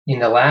in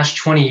the last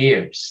 20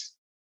 years,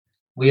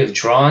 we have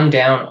drawn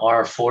down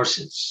our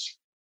forces.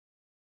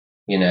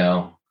 You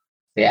know,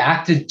 the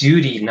active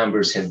duty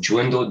numbers have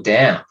dwindled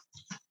down.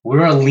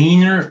 We're a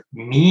leaner,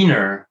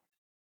 meaner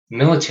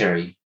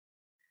military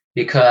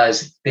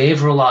because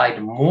they've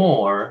relied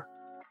more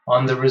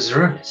on the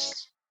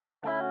reservists.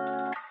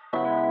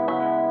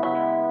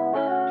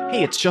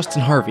 Hey, it's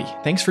Justin Harvey.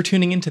 Thanks for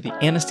tuning into the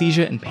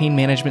Anesthesia and Pain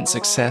Management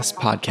Success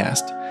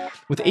podcast.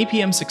 With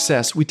APM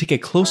Success, we take a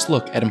close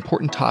look at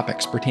important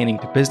topics pertaining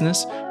to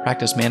business,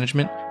 practice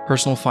management,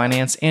 personal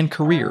finance, and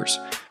careers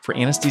for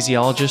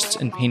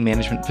anesthesiologists and pain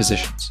management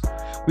physicians.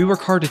 We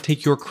work hard to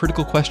take your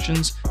critical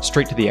questions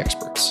straight to the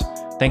experts.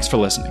 Thanks for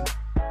listening.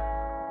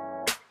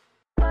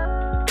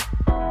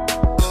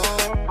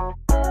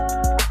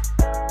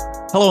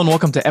 Hello and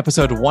welcome to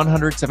episode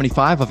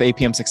 175 of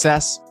APM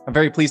Success. I'm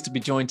very pleased to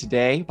be joined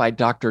today by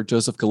Dr.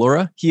 Joseph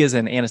Galura. He is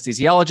an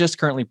anesthesiologist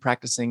currently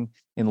practicing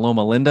in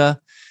Loma Linda.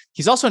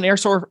 He's also an Air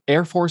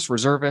Force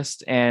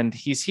reservist, and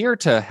he's here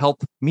to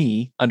help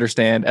me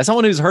understand, as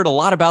someone who's heard a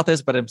lot about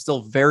this, but I'm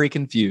still very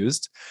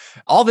confused,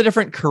 all the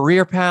different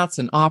career paths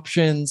and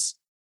options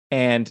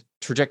and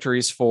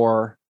trajectories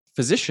for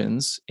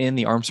physicians in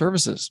the armed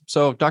services.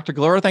 So, Dr.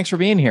 Galura, thanks for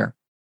being here.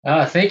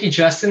 Thank you,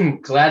 Justin.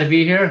 Glad to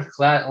be here.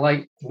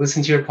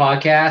 Listen to your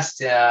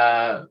podcast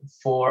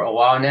for a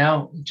while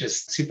now.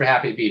 Just super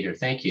happy to be here.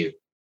 Thank you.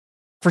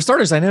 For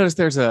starters, I noticed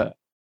I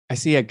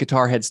see a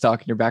guitar headstock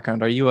in your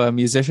background. Are you a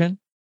musician?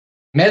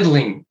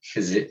 Meddling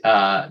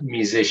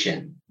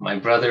musician. My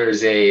brother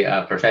is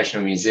a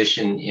professional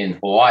musician in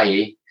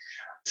Hawaii.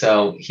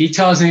 So he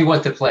tells me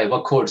what to play,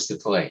 what chords to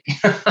play.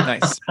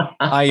 Nice.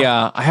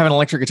 I have an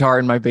electric guitar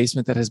in my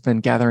basement that has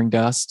been gathering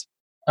dust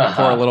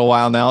for a little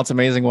while now. It's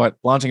amazing what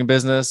launching a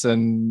business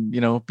and,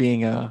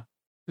 being a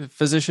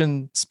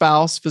physician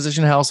spouse,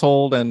 physician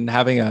household, and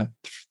having a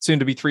soon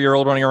to be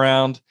 3-year-old running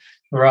around.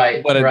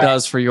 Right. What it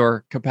does for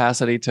your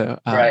capacity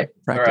to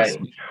practice. Right.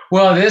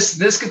 Well,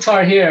 this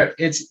guitar here,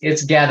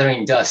 it's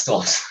gathering dust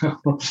also.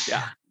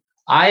 Yeah.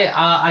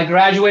 I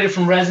graduated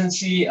from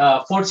residency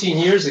 14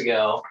 years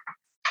ago,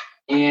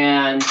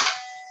 and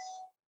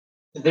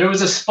there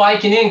was a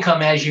spike in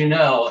income, as you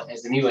know,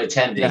 as a new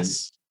attending.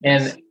 Yes.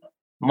 And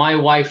my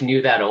wife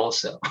knew that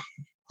also.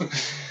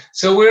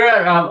 So we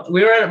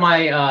were at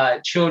my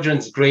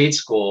children's grade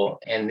school,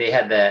 and they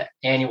had the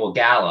annual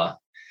gala.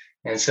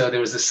 And so there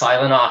was a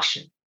silent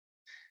auction,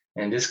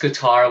 and this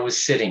guitar was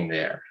sitting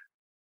there.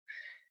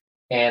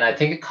 And I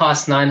think it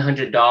cost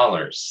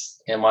 $900,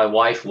 and my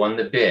wife won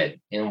the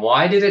bid. And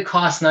why did it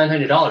cost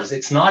 $900?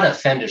 It's not a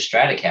Fender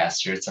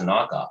Stratocaster, it's a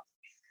knockoff.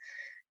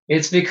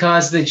 It's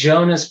because the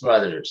Jonas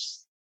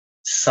Brothers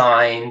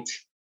signed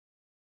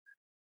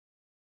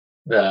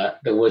the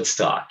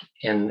Woodstock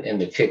in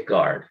the pick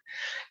guard.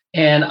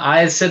 And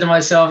I said to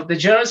myself, the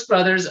Jonas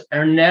Brothers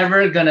are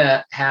never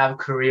gonna have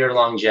career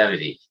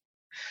longevity.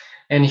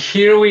 And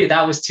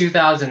that was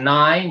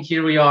 2009.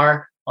 Here we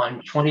are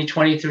on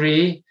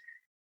 2023.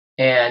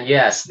 And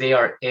yes, they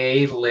are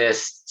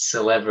A-list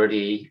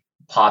celebrity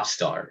pop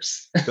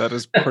stars. That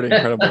is pretty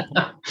incredible.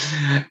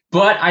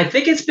 But I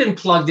think it's been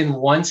plugged in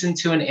once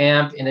into an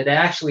amp, and it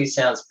actually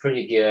sounds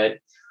pretty good.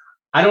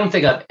 I don't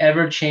think I've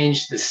ever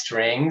changed the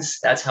strings.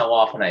 That's how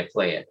often I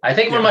play it. I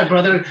think when my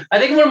brother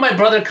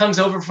comes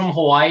over from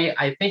Hawaii,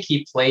 I think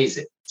he plays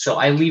it. So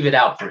I leave it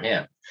out for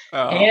him.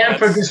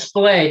 For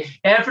display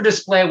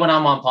when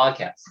I'm on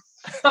podcasts.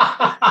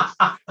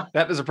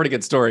 That is a pretty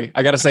good story.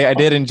 I got to say, I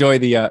did enjoy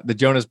the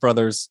Jonas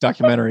Brothers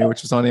documentary,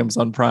 which was on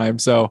Amazon Prime.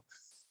 So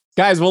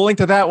guys, we'll link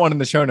to that one in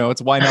the show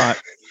notes. Why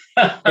not?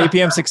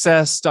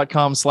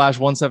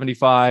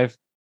 apmsuccess.com/175.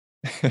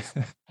 I think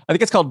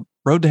it's called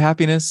Road to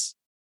Happiness.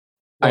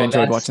 Well, I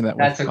enjoyed watching that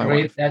one.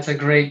 That's a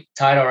great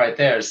title right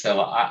there.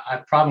 So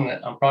I'm probably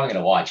going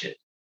to watch it.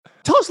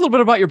 Tell us a little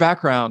bit about your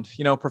background,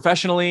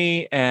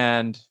 professionally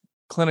and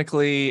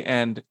clinically,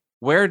 and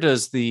where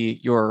does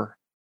your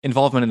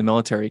involvement in the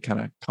military kind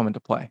of come into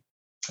play?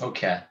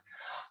 Okay.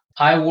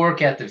 I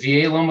work at the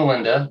VA Loma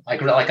Linda.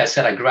 Like I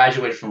said, I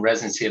graduated from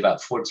residency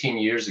about 14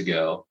 years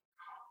ago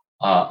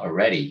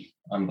already.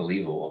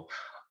 Unbelievable.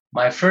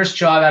 My first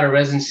job out of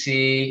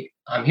residency,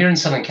 I'm here in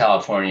Southern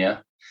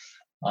California,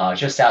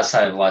 just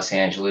outside of Los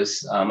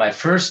Angeles. My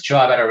first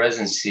job out of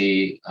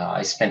residency,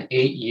 I spent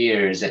 8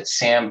 years at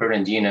San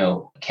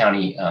Bernardino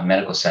County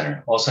Medical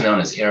Center, also known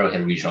as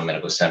Arrowhead Regional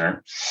Medical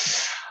Center.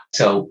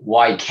 So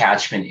wide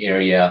catchment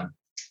area,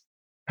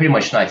 pretty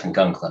much knife and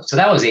gun club. So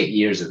that was 8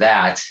 years of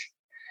that.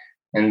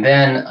 And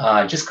then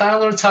just got a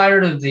little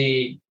tired of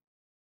the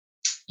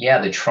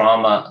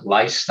trauma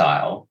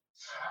lifestyle,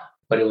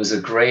 but it was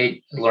a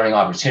great learning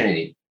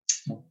opportunity.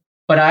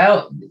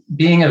 But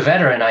being a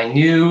veteran, I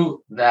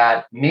knew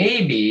that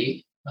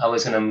maybe I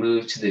was going to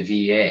move to the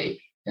VA.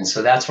 And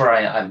so that's where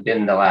I've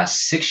been the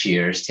last 6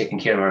 years, taking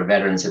care of our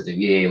veterans at the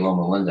VA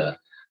Loma Linda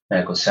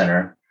Medical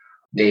Center.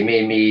 They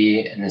made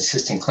me an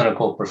assistant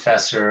clinical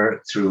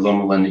professor through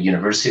Loma Linda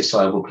University. So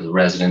I work with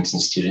residents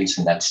and students,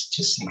 and that's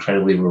just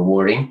incredibly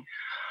rewarding.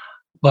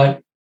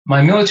 But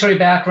my military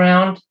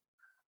background,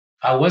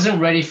 I wasn't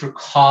ready for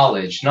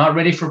college, not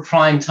ready for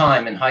prime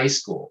time in high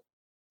school.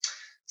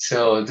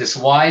 So this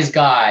wise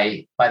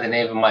guy by the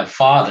name of my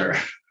father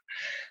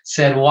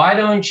said, why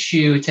don't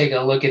you take a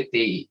look at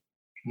the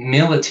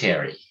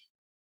military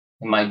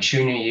in my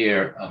junior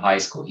year of high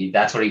school?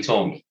 That's what he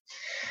told me.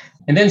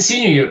 And then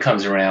senior year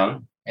comes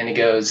around and he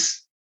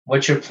goes,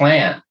 what's your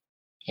plan?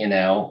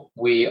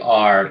 We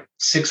are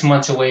 6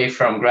 months away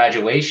from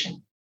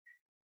graduation.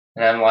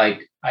 And I'm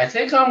like, I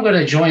think I'm going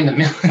to join the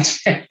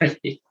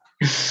military.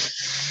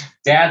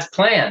 Dad's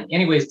plan.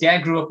 Anyways,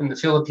 Dad grew up in the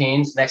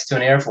Philippines next to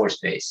an Air Force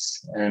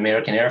base, an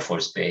American Air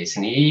Force base.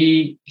 And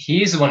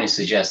he's the one who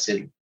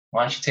suggested,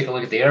 why don't you take a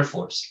look at the Air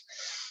Force?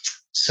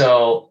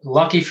 So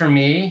lucky for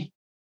me,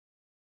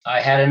 I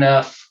had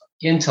enough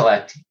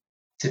intellect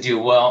to do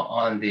well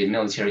on the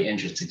military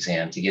entrance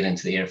exam to get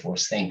into the Air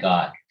Force, thank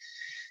God.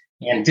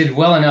 And did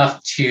well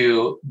enough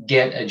to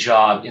get a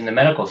job in the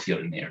medical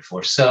field in the Air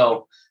Force.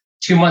 So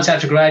 2 months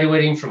after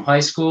graduating from high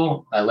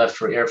school, I left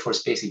for Air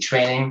Force basic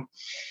training.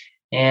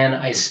 And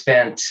I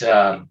spent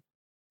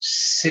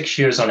 6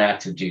 years on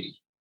active duty.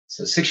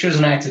 So 6 years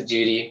on active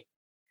duty.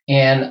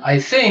 And I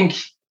think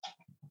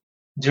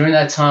during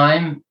that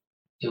time,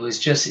 it was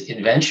just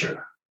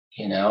adventure,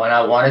 and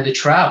I wanted to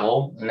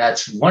travel. And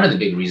that's one of the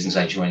big reasons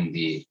I joined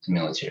the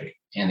military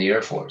and the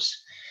Air Force.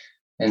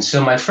 And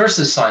so my first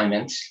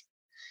assignment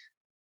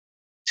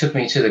took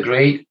me to the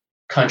great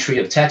country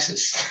of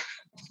Texas.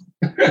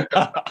 And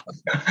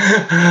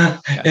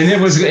it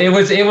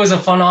was a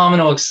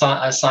phenomenal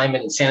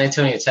assignment in San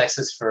Antonio,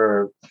 Texas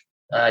for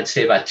I'd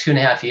say about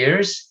 2.5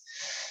 years.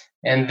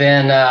 And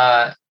then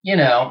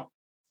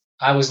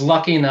I was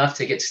lucky enough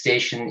to get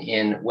stationed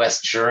in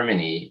West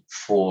Germany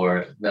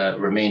for the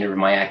remainder of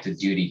my active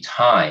duty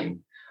time.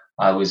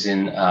 I was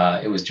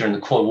it was during the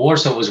Cold War,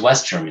 so it was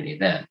West Germany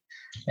then.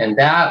 And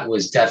that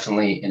was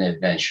definitely an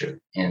adventure,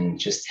 and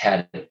just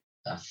had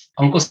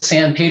Uncle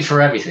Sam paid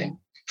for everything.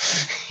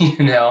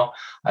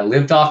 I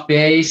lived off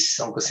base.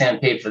 Uncle Sam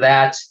paid for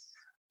that.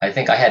 I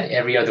think I had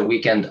every other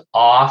weekend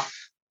off,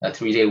 a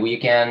 3-day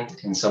weekend.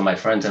 And so my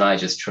friends and I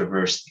just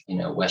traversed,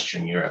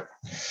 Western Europe.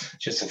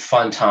 Just a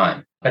fun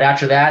time. But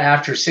after that,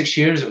 after 6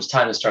 years, it was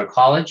time to start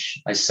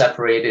college. I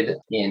separated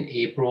in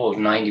April of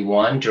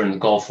 91 during the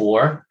Gulf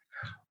War,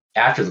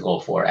 after the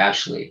Gulf War,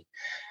 actually.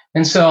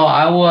 And so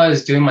I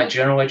was doing my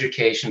general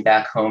education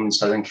back home in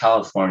Southern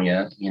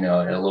California,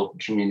 at a local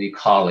community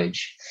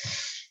college.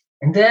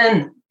 And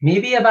then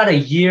maybe about a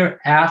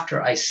year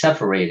after I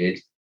separated,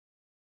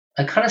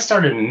 I kind of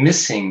started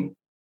missing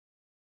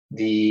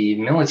the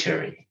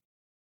military.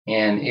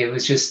 And it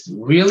was just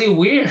really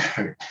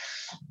weird.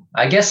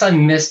 I guess I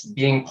missed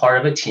being part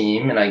of a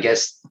team, and I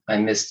guess I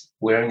missed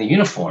wearing the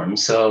uniform.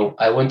 So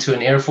I went to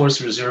an Air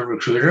Force Reserve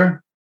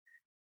recruiter,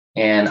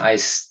 and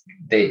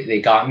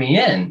they got me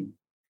in.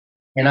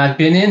 And I've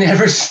been in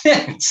ever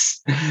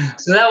since.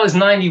 So that was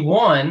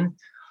 91.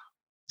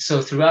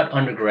 So throughout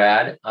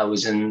undergrad, I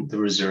was in the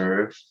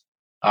reserve.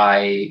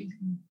 I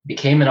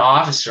became an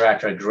officer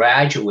after I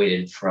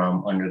graduated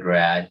from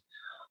undergrad.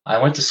 I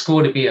went to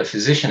school to be a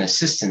physician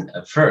assistant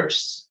at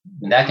first,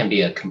 and that can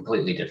be a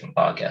completely different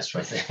podcast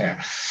right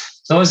there.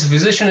 So I was a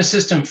physician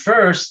assistant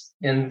first,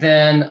 and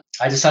then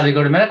I decided to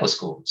go to medical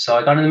school. So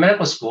I got into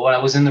medical school. I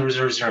was in the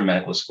reserves during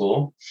medical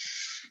school,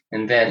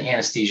 and then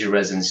anesthesia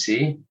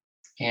residency,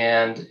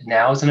 and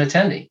now as an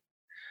attending.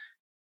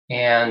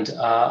 And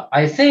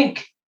I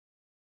think,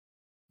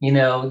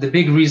 the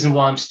big reason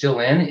why I'm still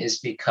in is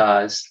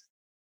because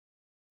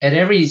at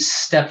every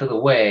step of the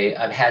way,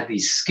 I've had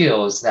these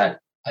skills that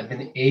I've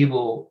been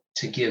able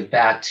to give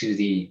back to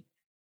the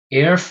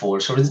Air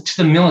Force or to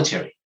the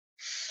military.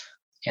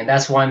 And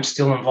that's why I'm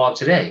still involved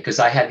today, because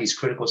I have these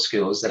critical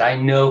skills that I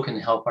know can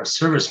help our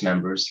service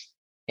members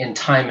in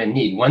time of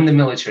need. When the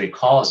military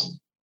calls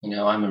me,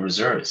 I'm a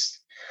reservist.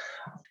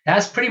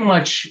 That's pretty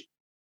much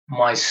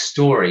my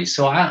story.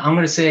 So I'm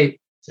going to say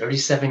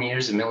 37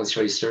 years of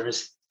military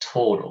service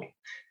total.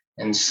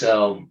 And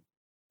so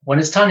when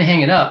it's time to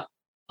hang it up,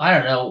 I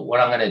don't know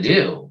what I'm going to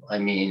do. I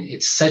mean,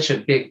 it's such a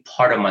big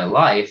part of my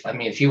life. I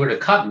mean, if you were to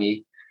cut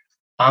me,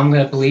 I'm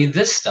going to bleed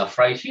this stuff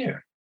right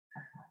here,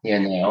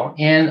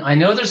 And I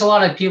know there's a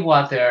lot of people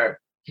out there,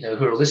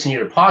 who are listening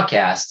to your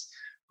podcast,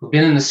 who've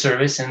been in the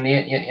service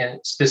and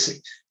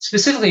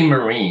specifically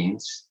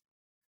Marines,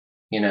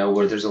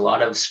 where there's a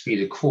lot of esprit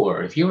de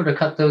corps. If you were to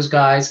cut those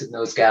guys and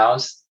those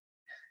gals,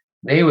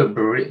 they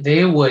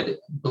would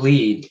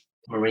bleed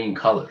Marine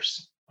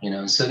colors,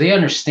 so they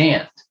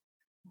understand,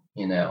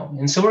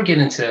 and so we're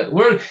getting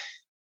into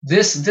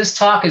this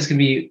talk is going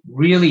to be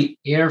really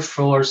Air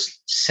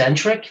Force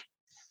centric,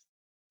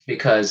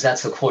 because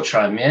that's the culture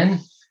I'm in.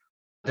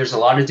 There's a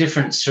lot of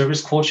different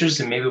service cultures,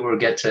 and maybe we'll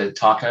get to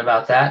talking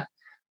about that.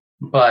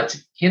 But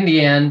in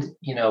the end,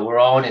 we're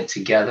all in it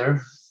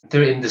together.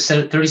 In the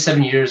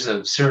 37 years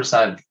of service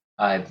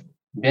I've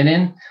been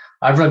in,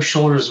 I've rubbed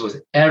shoulders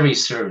with every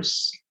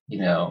service,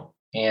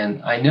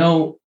 and I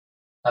know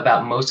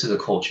about most of the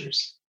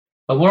cultures,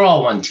 but we're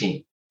all one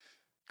team.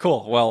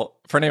 Cool. Well,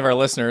 for any of our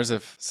listeners,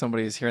 if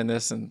somebody's hearing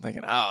this and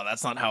thinking, oh,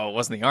 that's not how it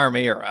was in the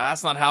Army, or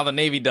that's not how the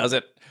Navy does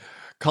it,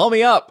 call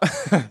me up,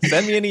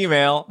 send me an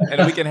email,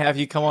 and we can have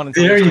you come on and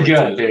tell There your you story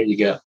go. too. There you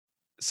go.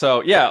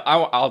 So yeah,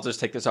 I'll just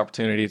take this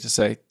opportunity to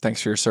say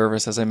thanks for your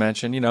service. As I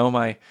mentioned,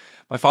 my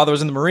father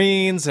was in the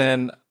Marines,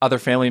 and other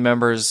family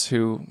members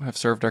who have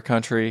served our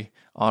country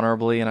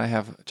honorably, and I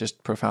have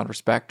just profound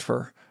respect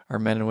for our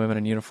men and women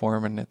in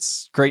uniform. And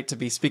it's great to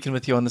be speaking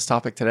with you on this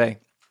topic today.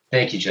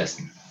 Thank you,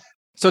 Justin.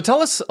 So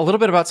tell us a little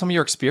bit about some of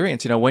your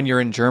experience, when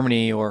you're in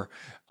Germany or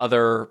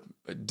other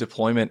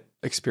deployment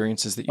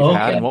experiences that you've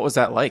had, and what was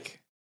that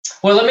like?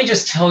 Well, let me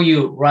just tell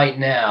you right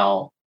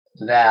now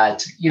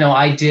that,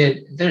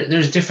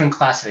 there's different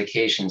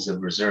classifications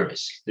of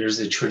reservists. There's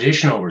the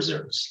traditional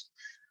reservist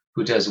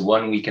who does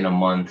 1 week in a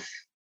month,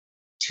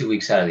 2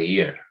 weeks out of the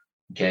year.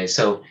 Okay.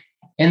 So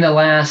in the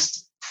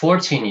last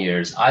 14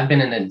 years, I've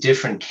been in a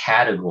different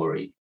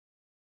category.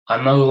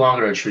 I'm no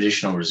longer a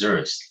traditional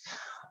reservist.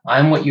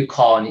 I'm what you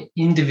call an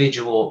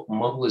individual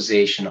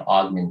mobilization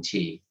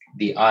augmentee,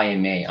 the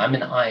IMA. I'm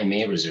an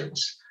IMA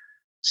reservist.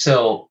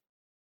 So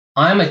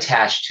I'm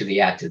attached to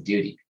the active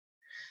duty.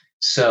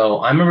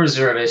 So I'm a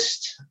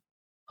reservist.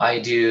 I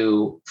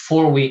do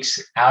 4 weeks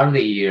out of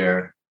the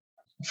year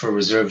for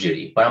reserve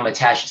duty, but I'm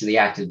attached to the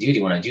active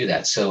duty when I do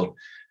that. So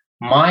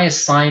my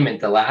assignment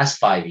the last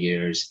 5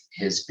 years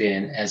has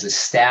been as a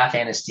staff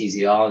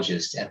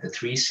anesthesiologist at the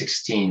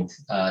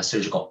 316th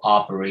Surgical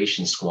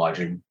Operations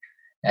Squadron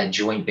at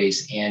Joint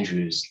Base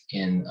Andrews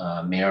in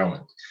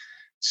Maryland.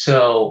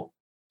 So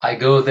I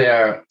go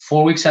there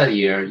 4 weeks out of the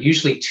year,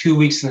 usually 2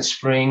 weeks in the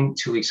spring,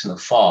 2 weeks in the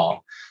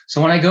fall.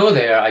 So when I go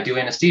there, I do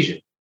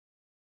anesthesia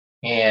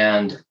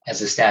and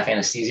as a staff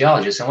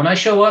anesthesiologist. And when I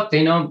show up,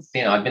 they know,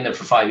 I've been there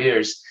for 5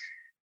 years.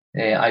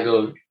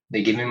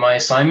 They give me my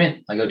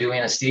assignment. I go do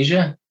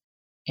anesthesia.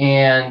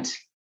 And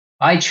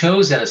I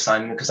chose that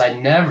assignment because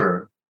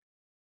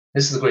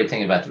this is the great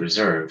thing about the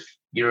reserve.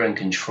 You're in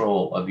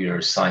control of your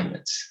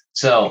assignments.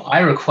 So I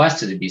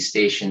requested to be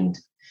stationed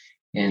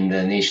in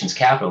the nation's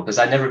capital because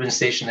I'd never been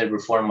stationed there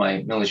before in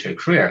my military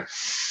career.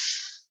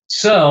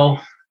 So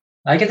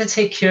I get to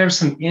take care of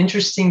some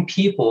interesting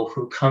people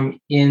who come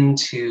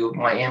into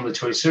my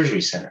ambulatory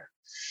surgery center,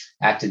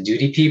 active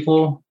duty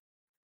people,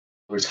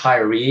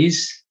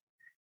 retirees,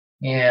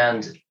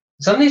 and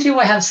some of these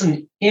people have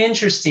some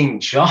interesting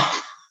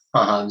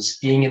jobs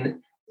being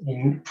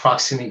in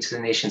proximity to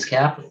the nation's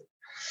capital.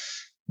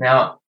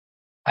 Now,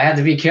 I have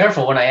to be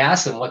careful when I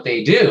ask them what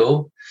they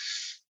do.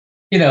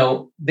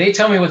 They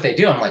tell me what they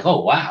do. I'm like,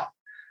 oh, wow.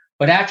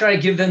 But after I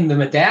give them the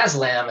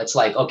midazolam, it's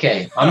like,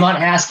 okay, I'm not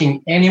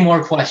asking any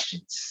more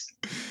questions.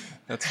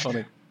 That's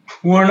funny.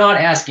 We're not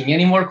asking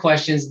any more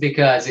questions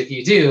because if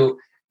you do,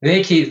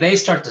 they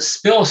start to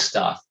spill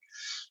stuff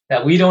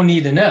that we don't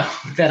need to know,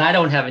 that I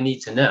don't have a need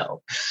to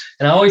know.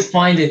 And I always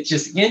find it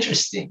just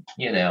interesting,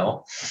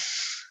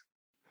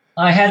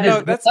 I had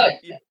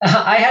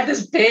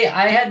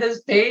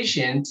this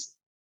patient,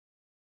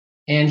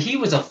 and he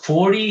was a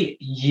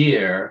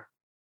 40-year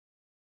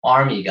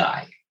Army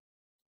guy,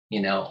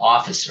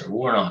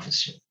 warrant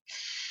officer.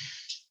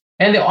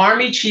 And the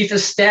Army chief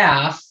of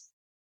staff,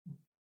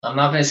 I'm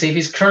not going to say if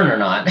he's current or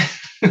not,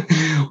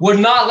 would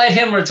not let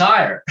him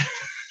retire.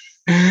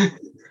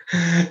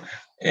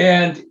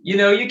 And,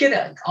 you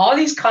get all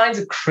these kinds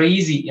of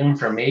crazy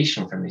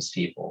information from these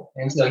people.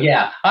 And so,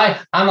 yeah,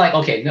 I'm like,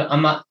 okay, no,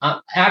 I'm not,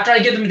 after I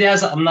give them the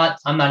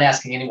I'm not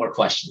asking any more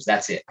questions.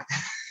 That's it.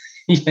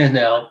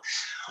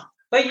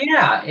 But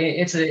yeah,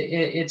 it's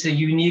a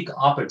unique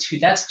opportunity.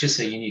 That's just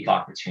a unique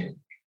opportunity,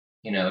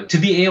 to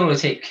be able to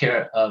take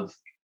care of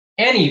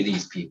any of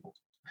these people.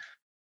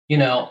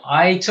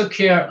 I took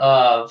care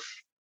of,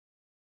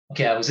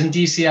 I was in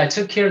DC. I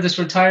took care of this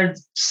retired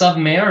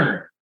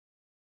submariner.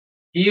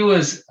 He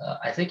was,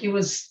 I think he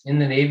was in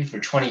the Navy for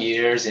 20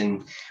 years,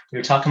 and we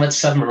were talking about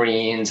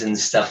submarines and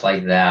stuff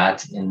like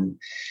that. And,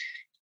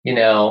 we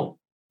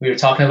were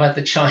talking about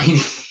the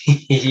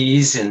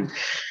Chinese and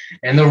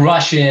the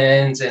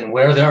Russians and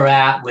where they're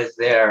at with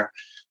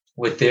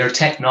their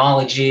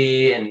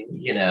technology and,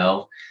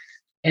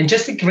 and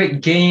just to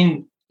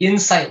gain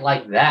insight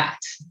like that.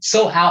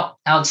 So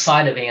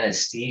outside of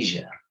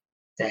anesthesia,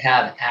 to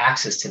have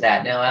access to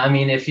that. Now, I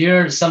mean, if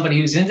you're somebody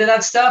who's into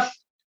that stuff,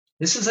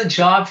 this is a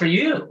job for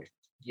you,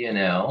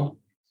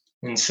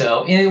 and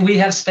so, and we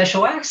have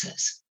special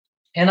access.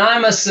 And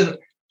most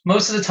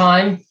of the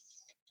time,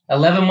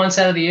 11 months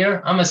out of the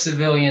year, I'm a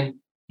civilian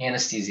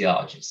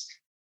anesthesiologist.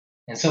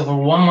 And so for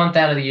 1 month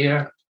out of the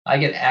year, I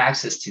get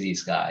access to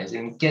these guys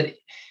and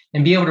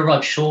be able to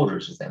rub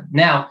shoulders with them.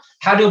 Now,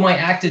 how do my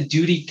active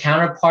duty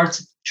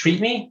counterparts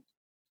treat me?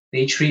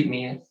 They treat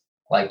me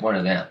like one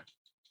of them,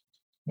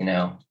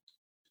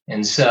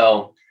 And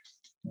so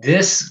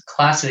this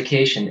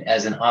classification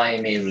as an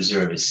IMA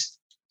reservist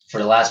for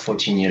the last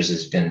 14 years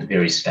has been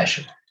very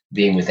special,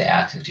 being with the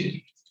active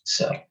duty.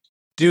 So,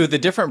 do the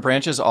different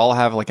branches all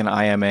have like an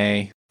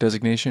IMA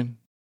designation?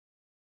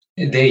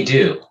 They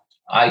do.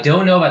 I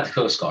don't know about the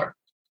Coast Guard,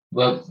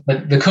 but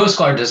the Coast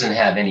Guard doesn't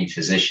have any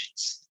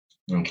physicians.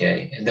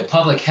 Okay, the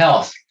public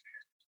health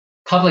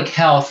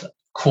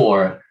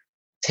Corps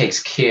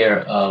takes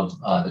care of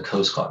the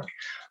Coast Guard,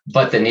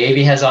 but the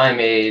Navy has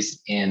IMAs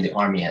and the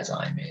Army has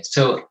IMAs.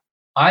 So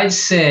I'd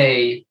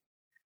say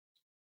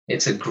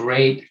it's a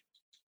great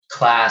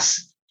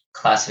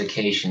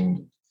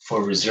classification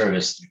for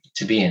reservists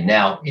to be in.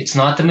 Now, it's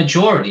not the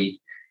majority.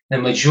 The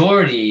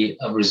majority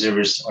of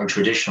reservists are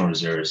traditional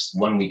reservists,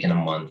 1 week in a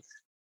month,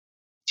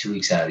 2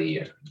 weeks out of the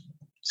year.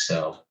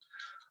 So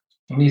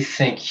let me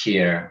think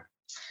here.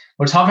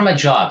 We're talking about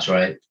jobs,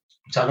 right?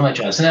 We're talking about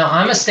jobs. So now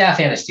I'm a staff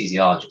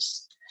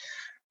anesthesiologist.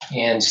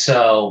 And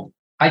so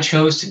I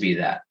chose to be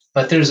that.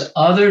 But there's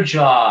other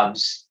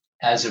jobs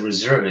as a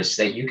reservist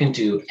that you can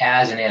do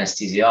as an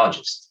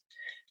anesthesiologist.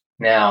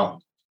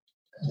 Now,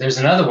 there's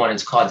another one.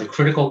 It's called the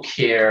Critical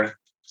Care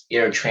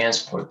Air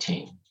Transport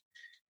Team.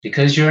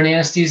 Because you're an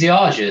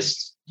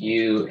anesthesiologist,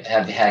 you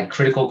have had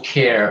critical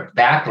care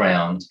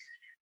background,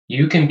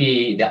 you can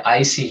be the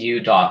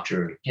ICU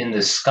doctor in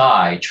the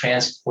sky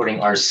transporting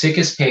our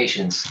sickest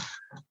patients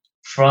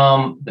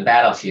from the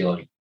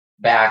battlefield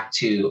back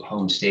to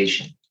home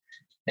station.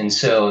 And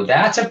so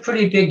that's a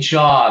pretty big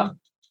job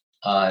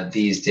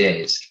these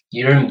days.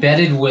 You're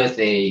embedded with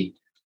a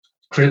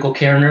critical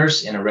care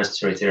nurse and a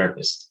respiratory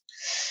therapist.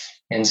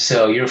 And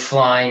so you're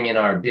flying in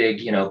our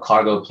big,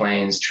 cargo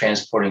planes,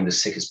 transporting the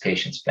sickest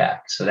patients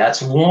back. So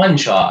that's one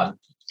job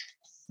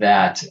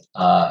that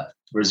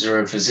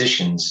reserve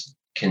physicians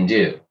can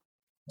do.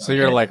 So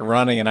you're like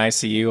running an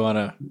ICU on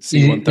a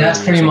C-130.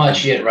 That's pretty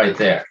much it right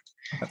there.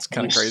 That's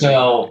kind of crazy.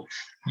 So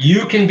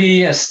you can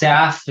be a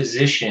staff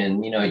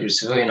physician, at your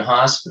civilian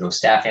hospital,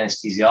 staff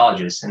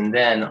anesthesiologist, and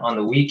then on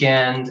the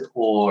weekend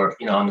or,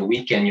 on the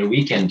weekend, your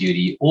weekend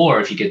duty,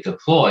 or if you get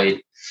deployed,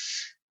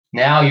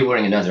 now you're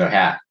wearing another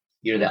hat.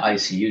 You're the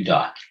ICU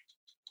doc,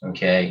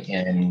 okay?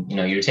 And,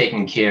 you're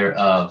taking care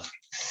of,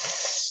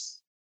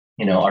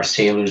 our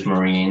sailors,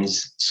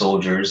 Marines,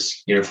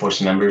 soldiers, Air Force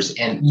members,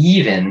 and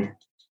even,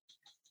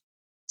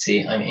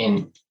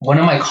 one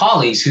of my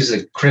colleagues who's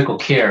a critical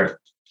care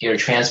air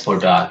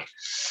transport doc,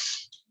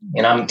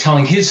 and I'm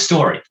telling his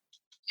story.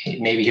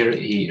 Maybe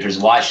he's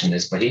watching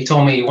this, but he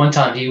told me one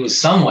time he was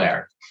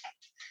somewhere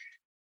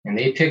and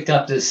they picked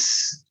up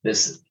this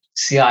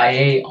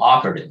CIA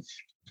operative,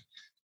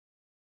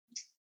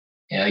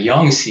 a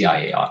young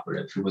CIA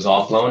operative who was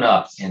all blown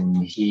up,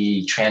 and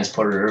he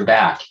transported her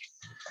back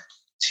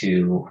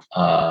to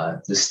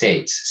the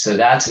States. So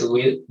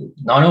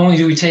not only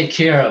do we take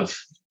care of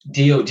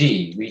DOD,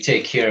 we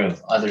take care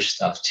of other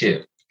stuff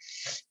too.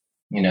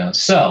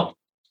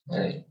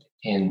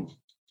 And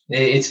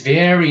it's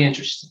very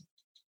interesting.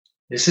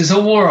 This is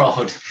a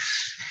world,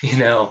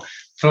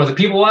 for the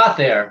people out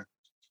there.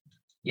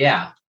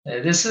 Yeah,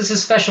 this is a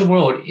special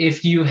world.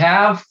 If you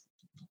have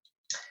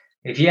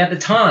the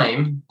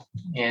time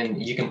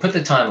and you can put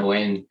the time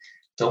away and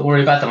don't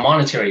worry about the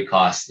monetary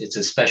cost, it's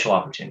a special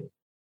opportunity.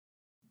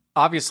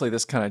 Obviously,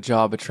 this kind of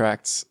job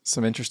attracts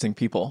some interesting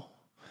people.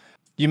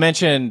 You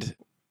mentioned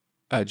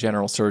a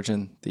general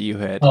surgeon that you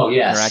had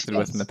interacted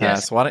with in the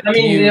past. Yes. Why don't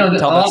you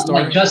tell that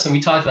story? Like Justin, we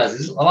talked about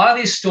this. A lot of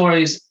these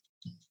stories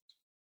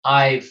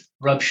I've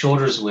rubbed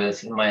shoulders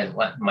with in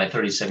my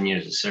 37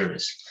 years of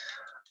service.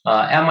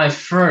 At my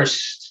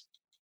first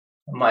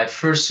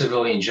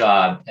civilian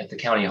job at the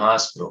county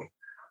hospital,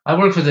 I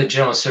worked with a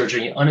general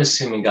surgeon,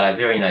 unassuming guy,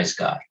 very nice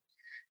guy.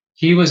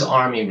 He was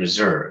Army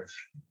Reserve.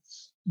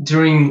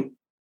 During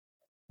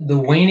the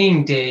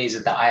waning days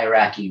of the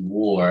Iraqi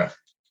war,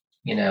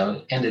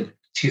 end of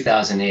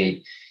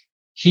 2008,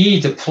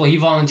 he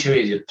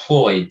voluntarily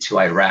deployed to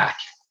Iraq.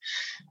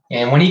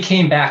 And when he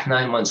came back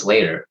 9 months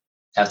later,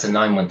 after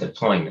 9-month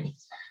deployment,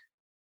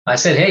 I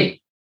said,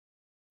 "Hey,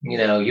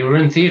 you were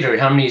in theater.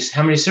 How many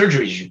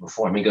surgeries did you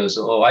perform?" He goes,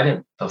 "Oh, I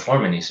didn't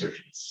perform any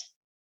surgeries."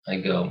 I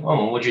go, "Oh,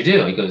 well, what'd you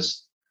do?" He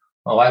goes,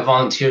 "Oh, I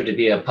volunteered to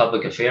be a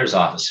public affairs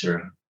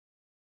officer,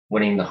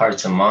 winning the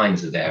hearts and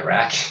minds of the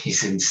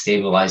Iraqis and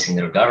stabilizing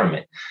their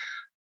government."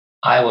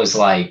 I was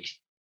like,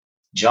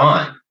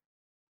 "John,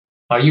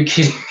 are you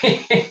kidding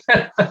me?"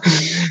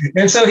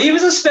 And so he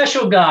was a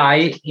special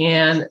guy.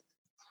 And,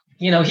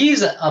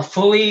 he's a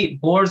fully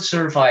board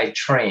certified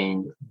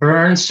trained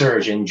burn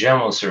surgeon,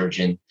 general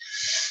surgeon.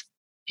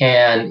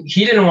 And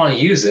he didn't want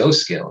to use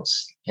those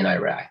skills in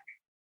Iraq.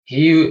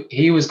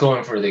 He was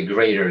going for the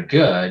greater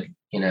good,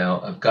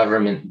 of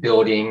government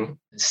building,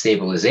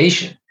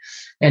 stabilization.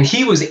 And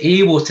he was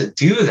able to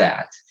do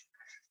that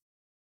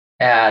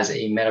as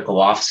a medical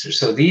officer.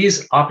 So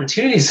these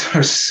opportunities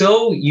are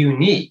so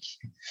unique.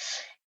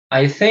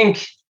 I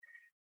think,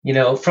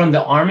 from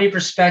the Army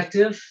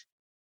perspective,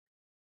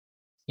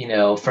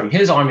 from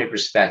his Army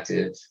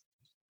perspective,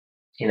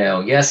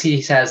 yes,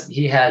 he has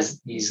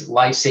these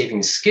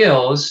life-saving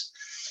skills,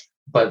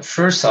 but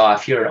first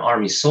off, you're an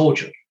Army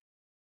soldier,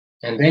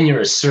 and then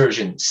you're a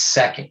surgeon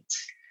second.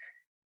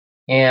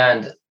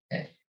 And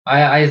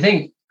I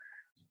think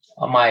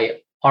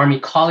my Army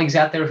colleagues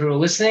out there who are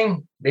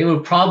listening, they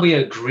would probably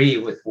agree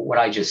with what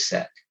I just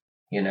said,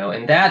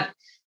 and that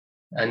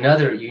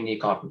another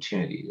unique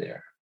opportunity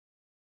there.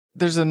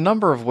 There's a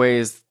number of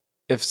ways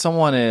if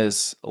someone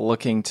is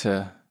looking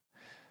to,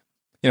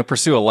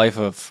 pursue a life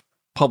of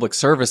public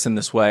service in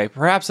this way,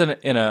 perhaps in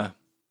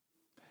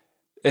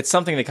it's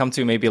something they come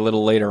to maybe a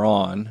little later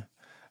on.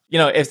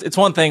 If it's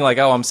one thing like,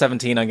 oh, I'm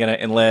 17, I'm going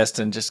to enlist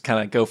and just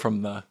kind of go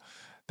from the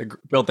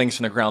build things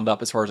from the ground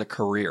up as far as a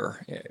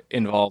career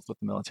involved with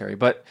the military.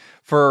 But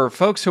for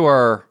folks who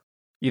are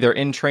either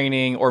in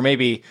training or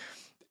maybe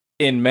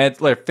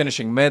like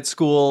finishing med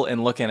school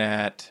and looking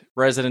at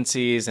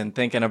residencies and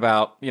thinking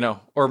about,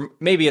 or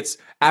maybe it's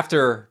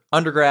after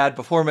undergrad,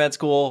 before med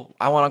school,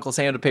 I want Uncle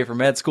Sam to pay for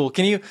med school.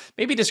 Can you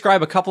maybe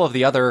describe a couple of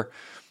the other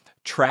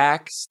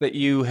tracks that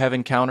you have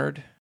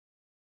encountered?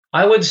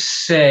 I would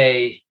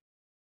say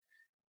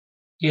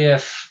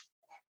if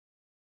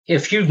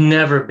you've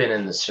never been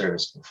in the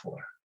service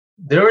before,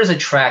 there is a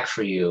track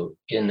for you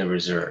in the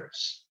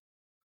reserves.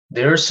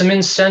 There are some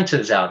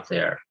incentives out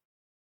there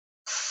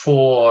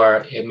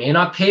it may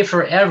not pay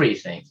for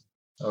everything,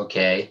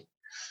 okay,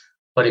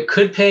 but it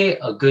could pay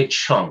a good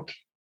chunk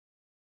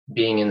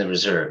being in the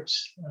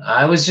reserves.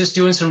 I was just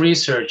doing some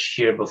research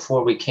here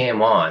before we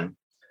came on,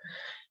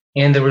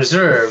 and the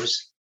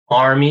reserves,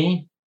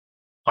 Army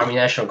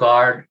National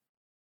Guard,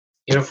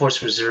 Air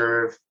Force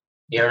Reserve,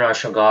 Air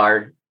National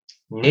Guard,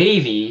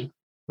 Navy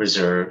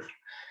Reserve,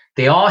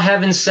 they all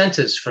have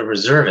incentives for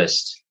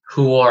reservists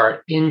who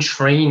are in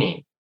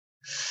training.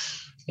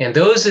 And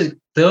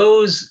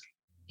those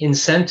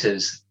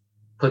incentives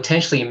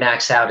potentially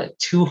max out at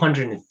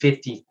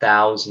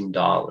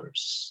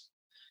 $250,000.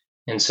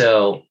 And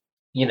so,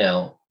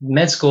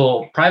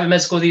 private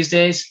med school these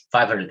days,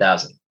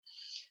 $500,000.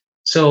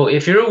 So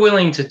if you're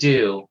willing to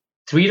do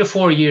 3 to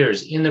 4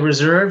 years in the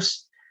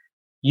reserves,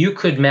 you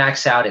could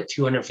max out at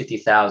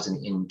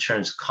 $250,000 in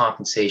terms of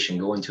compensation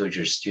going towards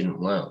your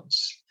student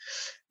loans.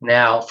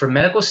 Now, for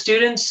medical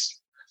students,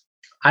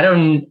 I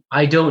don't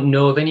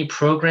know of any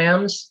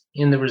programs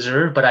in the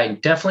reserve, but I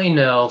definitely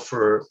know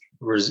for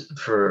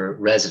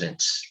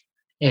residents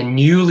and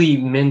newly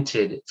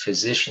minted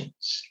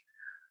physicians.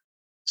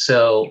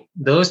 So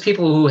those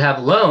people who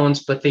have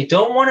loans, but they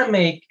don't want to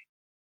make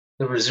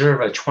the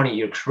reserve a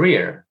 20-year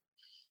career,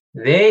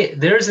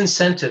 there's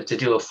incentive to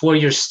do a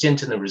 4-year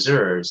stint in the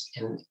reserves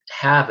and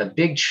have a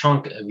big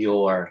chunk of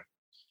your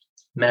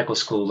medical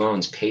school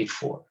loans paid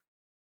for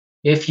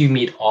if you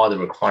meet all the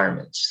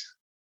requirements.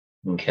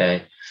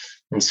 Okay.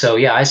 And so,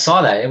 yeah, I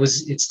saw that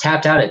it's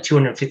tapped out at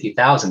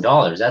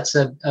 $250,000. That's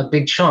a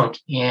big chunk,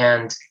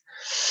 and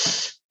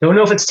don't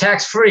know if it's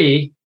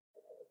tax-free.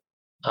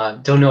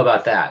 Don't know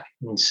about that.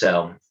 And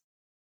so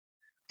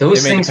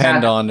those things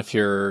depend on if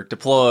you're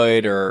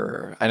deployed,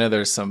 or I know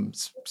there's some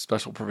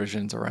special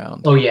provisions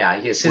around. Oh yeah.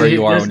 Yes. Where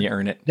you are when you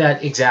earn it.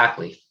 That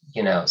exactly,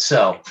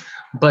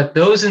 but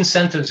those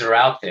incentives are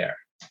out there,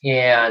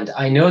 and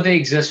I know they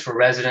exist for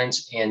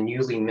residents and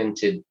newly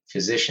minted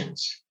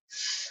physicians.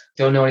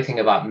 Don't know anything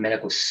about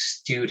medical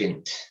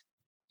student,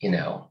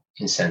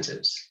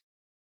 incentives.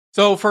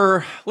 So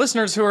for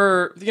listeners who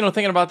are,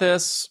 thinking about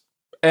this,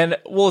 and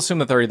we'll assume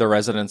that they're either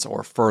residents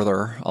or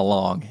further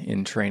along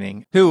in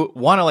training, who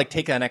want to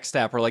take a next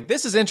step, or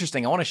this is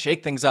interesting, I want to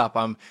shake things up.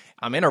 I'm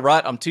in a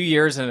rut. I'm 2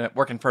 years and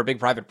working for a big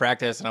private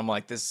practice, and I'm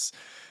like this.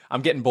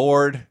 I'm getting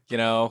bored,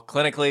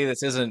 clinically,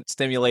 this isn't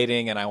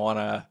stimulating, and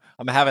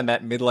I'm having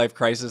that midlife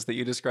crisis that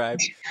you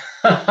described.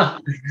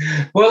 Well,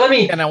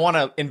 and I want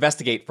to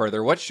investigate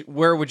further.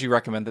 Where would you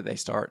recommend that they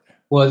start?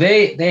 Well,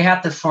 they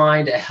have to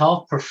find a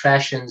health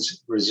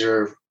professions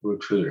reserve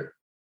recruiter,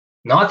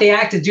 not the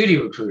active duty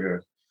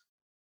recruiter,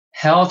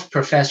 health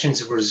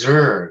professions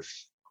reserve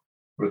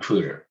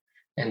recruiter.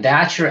 And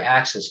that's your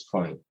access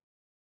point.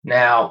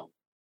 Now,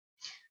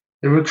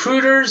 the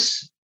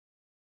recruiters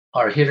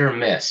are hit or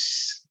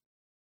miss.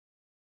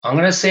 I'm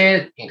going to say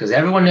it because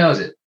everyone knows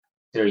it.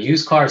 They're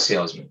used car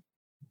salesmen.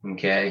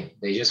 Okay.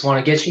 They just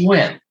want to get you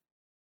in.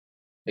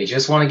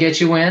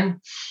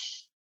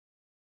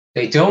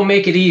 They don't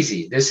make it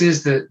easy. This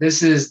is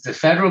the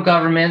federal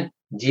government,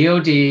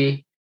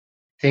 DOD.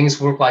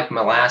 Things work like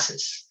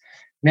molasses.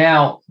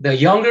 Now, the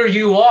younger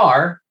you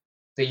are,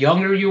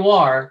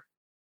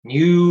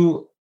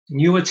 new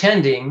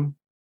attending,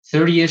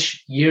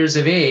 30-ish years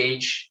of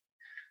age,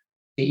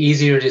 the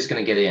easier it is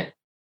going to get in,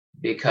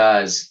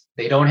 because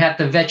they don't have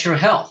to vet your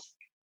health,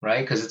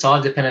 right? Because it's all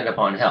dependent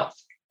upon health.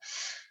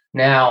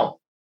 Now,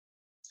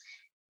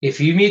 if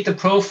you meet the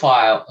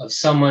profile of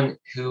someone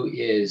who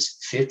is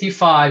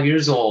 55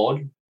 years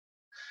old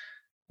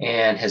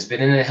and has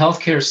been in a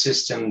healthcare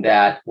system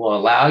that will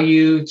allow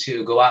you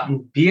to go out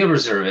and be a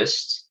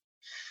reservist,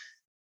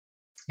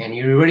 and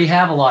you already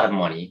have a lot of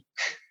money,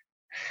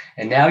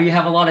 and now you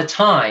have a lot of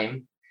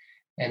time,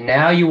 and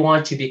now you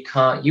want to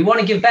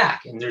give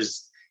back. And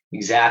there's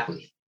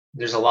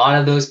a lot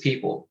of those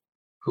people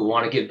who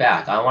want to give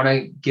back. I want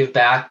to give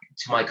back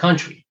to my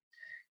country.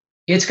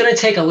 It's going to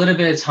take a little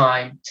bit of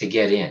time to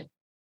get in,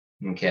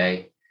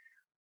 okay?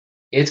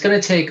 It's going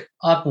to take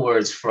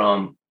upwards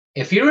from,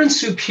 if you're in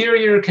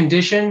superior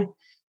condition,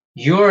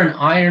 you're an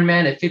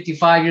Ironman at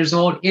 55 years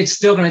old, it's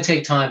still going to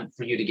take time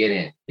for you to get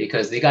in,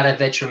 because they got to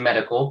vet your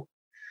medical.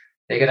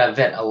 They got to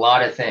vet a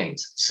lot of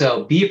things.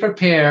 So be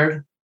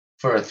prepared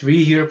for a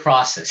 3-year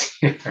process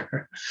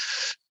here.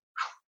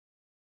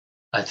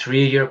 A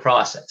 3-year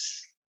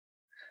process.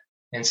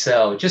 And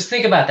so just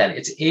think about that.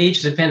 It's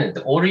age dependent.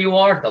 The older you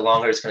are, the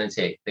longer it's going to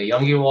take. The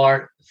younger you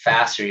are, the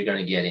faster you're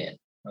going to get in.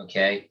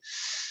 Okay.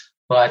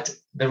 But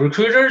the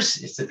recruiters,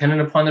 it's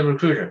dependent upon the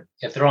recruiter.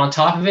 If they're on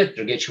top of it,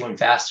 they'll get you in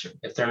faster.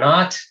 If they're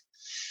not,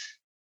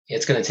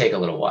 it's going to take a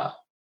little while.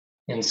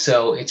 And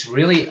so it's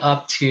really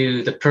up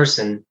to the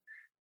person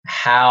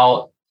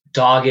how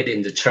dogged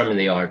and determined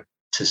they are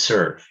to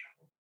serve.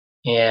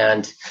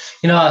 And,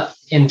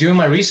 in doing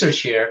my research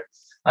here,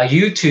 I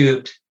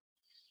YouTubed,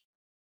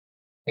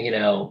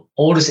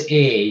 oldest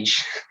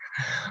age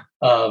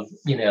of,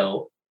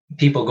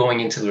 people going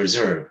into the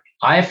reserve.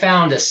 I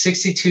found a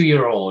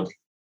 62-year-old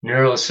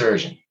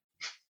neurosurgeon,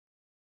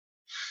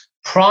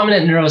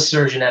 prominent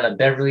neurosurgeon out of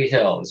Beverly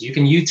Hills. You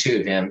can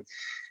YouTube him.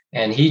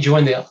 And he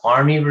joined the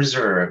Army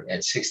Reserve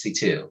at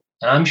 62.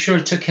 And I'm sure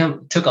it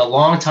took a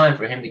long time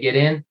for him to get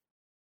in,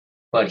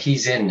 but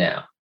he's in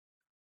now.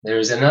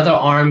 There's another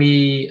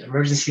Army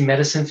emergency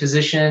medicine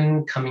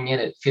physician coming in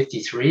at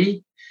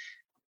 53.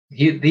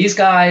 These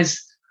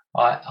guys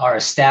are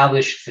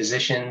established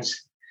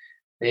physicians.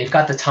 They've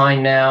got the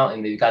time now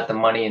and they've got the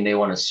money and they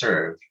want to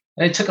serve.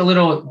 And it took a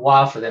little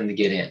while for them to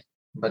get in,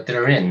 but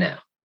they're in now.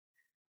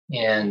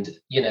 And,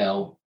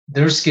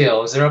 their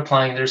skills, they're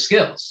applying their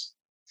skills.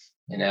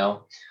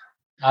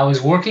 I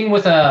was working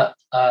with a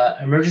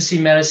emergency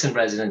medicine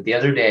resident the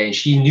other day, and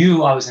she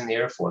knew I was in the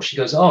Air Force. She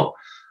goes, "Oh,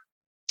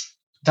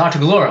 Dr.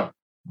 Gallura,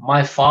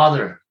 my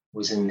father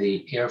was in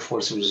the Air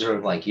Force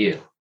Reserve like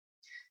you.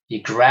 He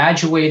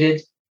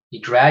graduated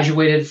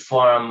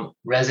from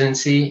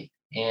residency,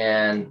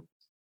 and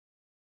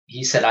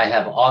he said, I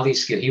have all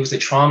these skills." He was a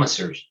trauma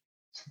surgeon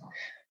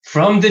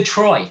from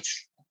Detroit,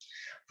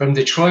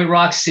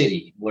 Rock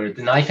City, where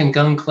the Knife and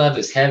Gun Club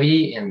is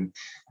heavy and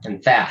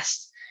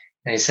fast.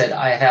 And he said,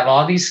 "I have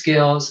all these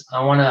skills.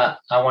 I want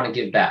to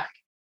give back."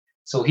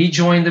 So he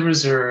joined the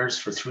reserves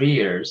for 3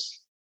 years,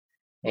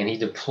 and he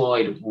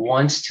deployed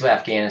once to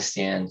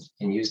Afghanistan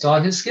and used all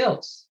his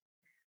skills.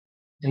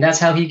 And that's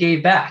how he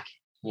gave back,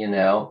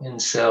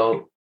 And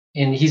so,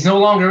 and he's no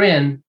longer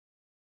in,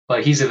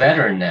 but he's a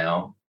veteran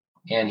now,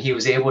 and he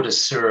was able to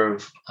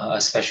serve a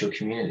special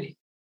community.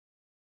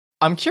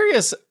 I'm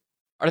curious,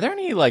 are there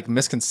any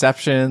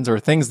misconceptions or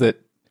things that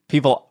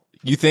people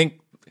you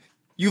think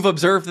you've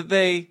observed that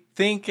they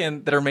think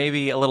and that are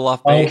maybe a little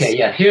off base? Okay,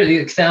 yeah.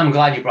 I'm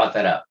glad you brought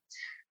that up.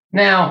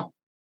 Now,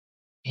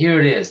 here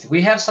it is.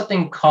 We have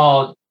something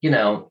called,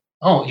 oh,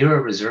 you're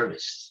a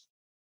reservist.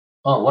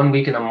 Oh, 1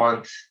 week in a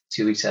month,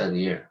 2 weeks out of the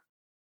year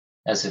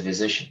as a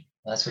physician.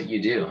 That's what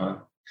you do, huh?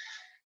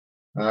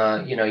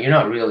 You're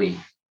not really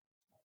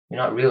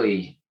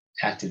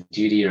active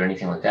duty or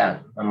anything like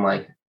that. I'm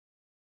like,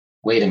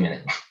 wait a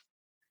minute.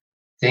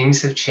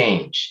 Things have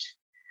changed.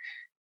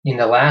 In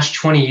the last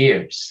 20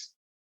 years,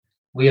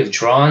 we have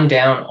drawn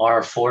down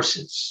our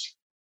forces.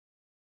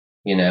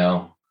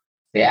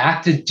 The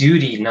active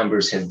duty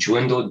numbers have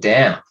dwindled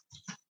down.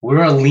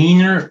 We're a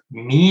leaner,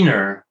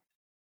 meaner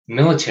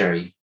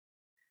military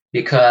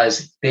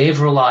because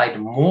they've relied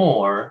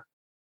more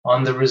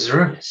on the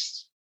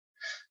reservists.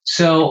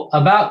 So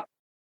about,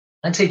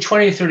 I'd say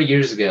 20 or 30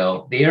 years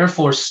ago, the Air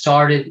Force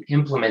started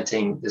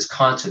implementing this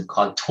concept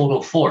called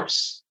total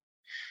force,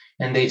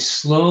 and they've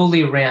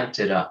slowly ramped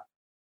it up.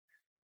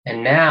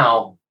 And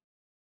now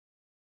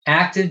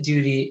active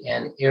duty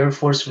and Air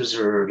Force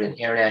Reserve and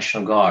Air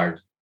National Guard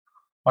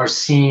are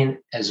seen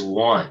as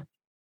one.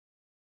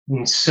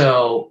 And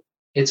so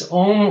it's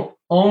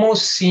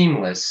almost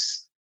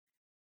seamless,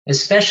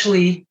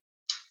 especially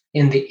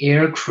in the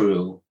air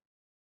crew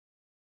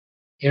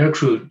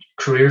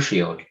career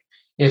field.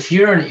 If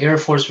you're an Air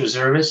Force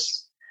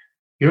reservist,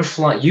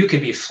 you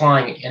could be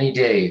flying any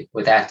day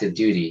with active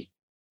duty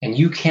and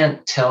you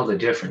can't tell the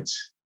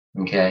difference.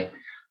 Okay.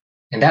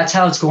 And that's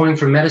how it's going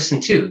for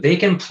medicine too. They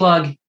can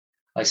plug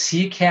a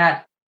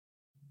CCAT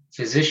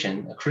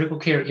physician, a critical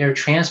care air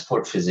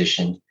transport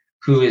physician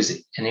who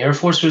is an Air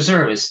Force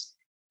reservist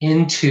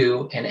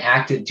into an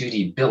active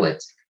duty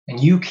billet, and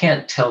you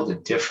can't tell the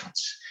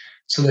difference.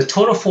 So the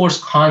total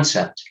force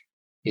concept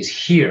is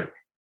here.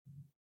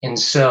 And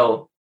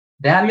so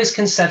that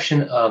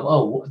misconception of,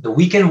 oh, the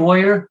weekend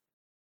warrior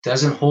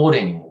doesn't hold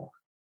anymore.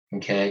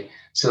 Okay.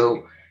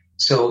 So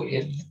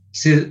to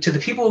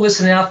the people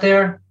listening out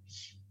there,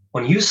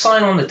 when you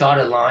sign on the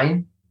dotted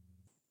line,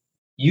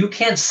 you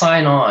can't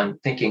sign on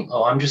thinking,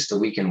 oh, I'm just a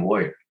weekend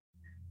warrior.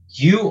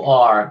 You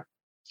are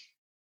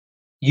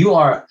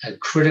a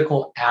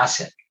critical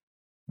asset.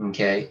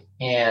 Okay.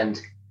 And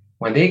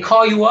when they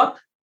call you up,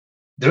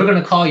 they're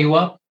going to call you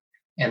up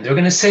and they're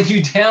going to send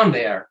you down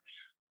there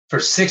for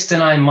 6 to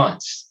 9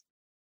 months.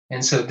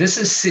 And so this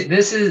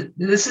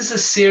is a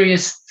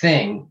serious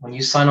thing when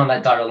you sign on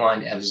that dotted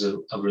line as a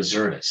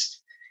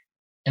reservist,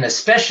 and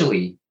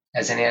especially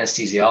as an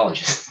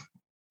anesthesiologist.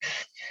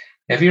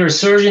 If you're a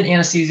surgeon,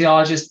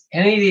 anesthesiologist,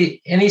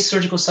 any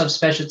surgical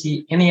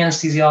subspecialty, any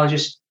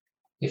anesthesiologist,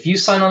 if you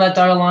sign on that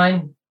dotted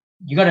line,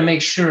 you got to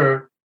make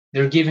sure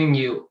they're giving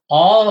you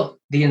all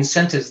the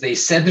incentives they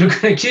said they're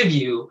going to give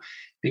you,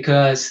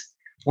 because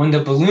when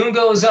the balloon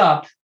goes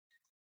up,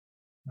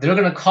 they're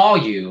going to call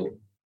you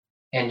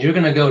and you're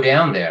going to go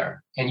down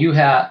there and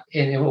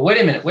wait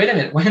a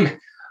minute.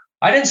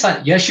 I didn't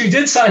sign. Yes, you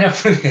did sign up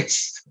for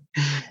this.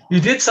 You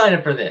did sign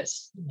up for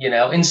this,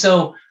 And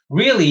so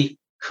really,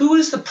 who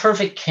is the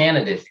perfect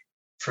candidate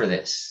for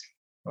this?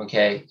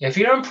 Okay. If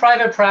you're in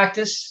private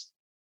practice,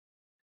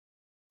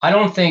 I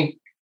don't think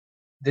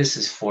this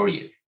is for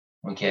you.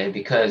 Okay.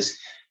 Because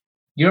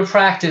your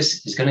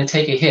practice is going to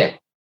take a hit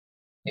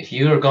if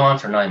you are gone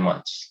for 9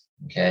 months.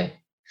 Okay.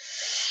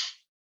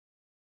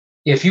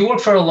 If you work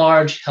for a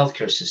large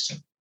healthcare system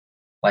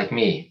like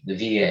me, the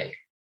VA,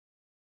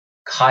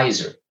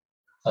 Kaiser,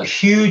 a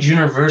huge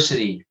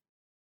university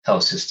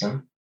health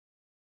system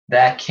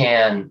that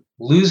can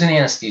lose an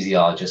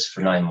anesthesiologist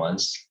for 9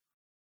 months,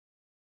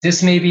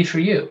 this may be for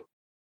you.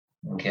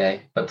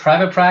 Okay. But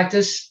private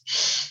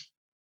practice,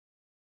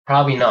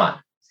 probably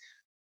not.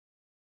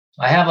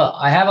 I have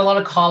a lot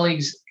of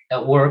colleagues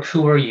at work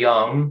who are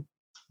young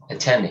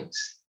attendings,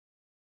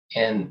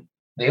 and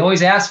they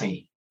always ask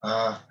me,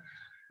 I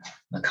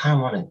kind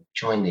of want to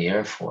join the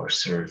Air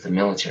Force or the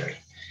military.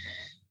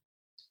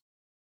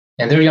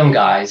 And they're young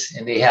guys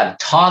and they have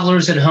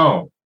toddlers at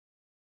home.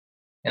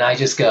 And I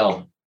just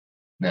go,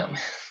 no.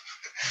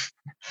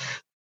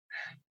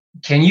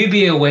 Can you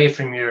be away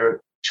from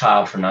your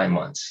child for 9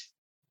 months?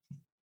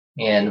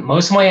 And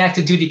most of my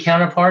active duty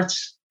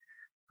counterparts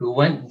who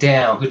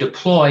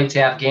deployed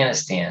to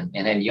Afghanistan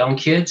and had young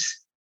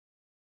kids,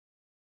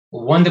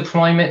 one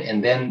deployment,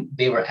 and then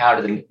they were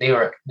they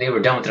were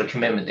done with their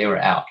commitment. They were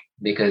out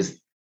because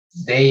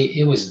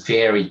it was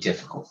very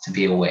difficult to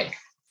be away,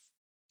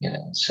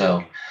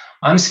 So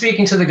I'm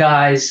speaking to the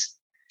guys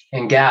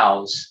and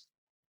gals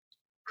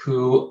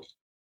who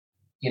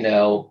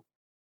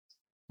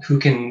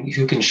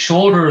can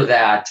shoulder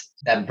that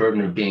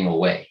burden of being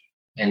away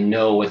and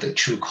know what the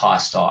true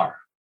costs are.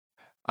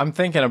 I'm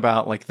thinking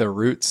about like the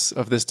roots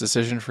of this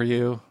decision for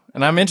you,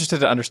 and I'm interested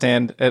to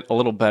understand it a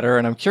little better.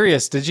 And I'm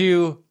curious, did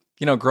you,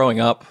 growing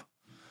up,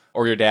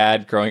 or your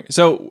dad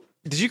so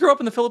did you grow up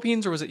in the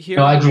Philippines or was it here?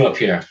 No, I grew up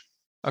here.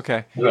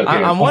 Okay.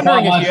 I'm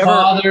wondering if my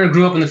father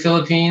grew up in the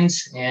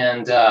Philippines,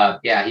 and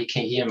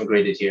he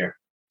immigrated here.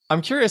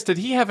 I'm curious, did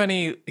he have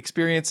any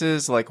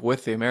experiences like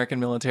with the American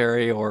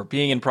military or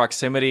being in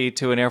proximity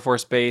to an Air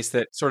Force base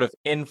that sort of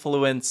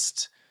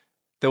influenced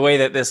the way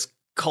that this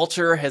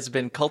culture has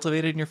been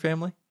cultivated in your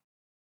family?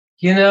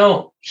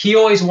 He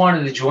always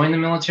wanted to join the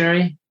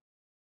military.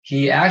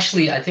 He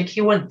actually, I think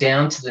he went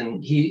down to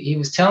he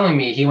was telling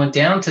me he went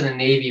down to the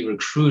Navy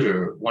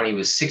recruiter when he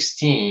was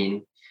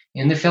 16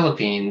 in the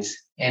Philippines,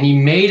 and he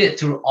made it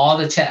through all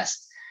the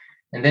tests.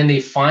 And then they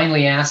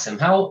finally asked him,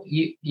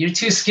 you're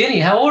too skinny.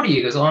 How old are you?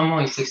 He goes, I'm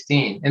only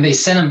 16. And they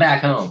sent him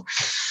back home.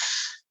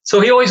 So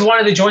he always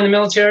wanted to join the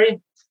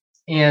military.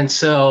 And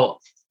so,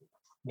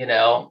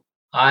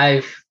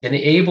 I've been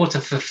able to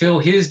fulfill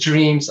his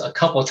dreams a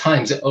couple of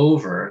times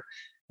over.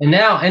 And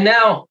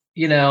now,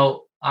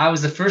 I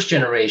was the first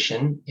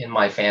generation in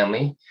my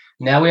family.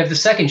 Now we have the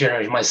second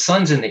generation. My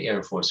son's in the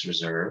Air Force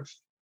Reserve,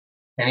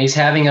 and he's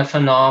having a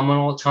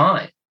phenomenal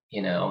time.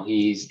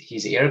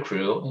 He's air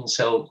crew. And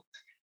so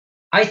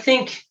I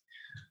think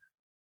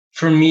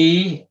for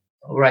me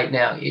right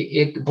now,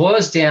 it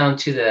boils down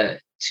to the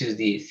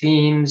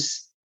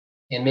themes,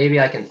 and maybe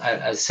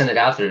I send it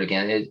out there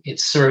again.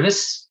 It's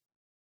service,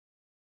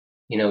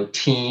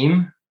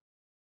 team,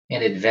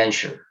 and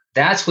adventure.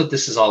 That's what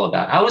this is all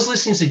about. I was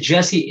listening to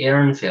Jesse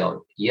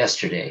Ehrenfeld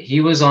yesterday. He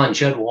was on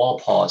Judd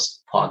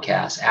Walpau's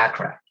podcast,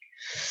 ACRAC.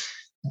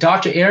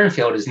 Dr.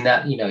 Ehrenfeld is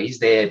not, he's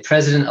the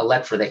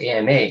president-elect for the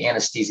AMA,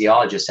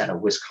 anesthesiologist out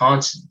of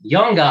Wisconsin,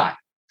 young guy.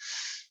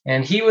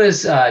 And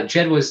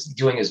Jed was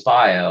doing his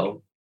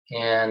bio,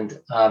 and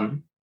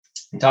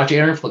Dr.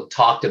 Ehrenfeld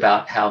talked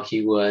about how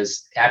he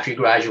was, after he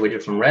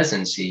graduated from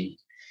residency,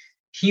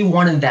 he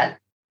wanted to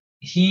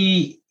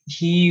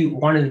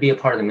be a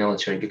part of the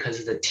military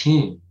because of the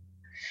team.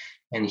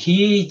 And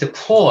he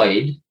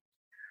deployed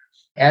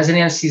as an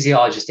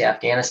anesthesiologist to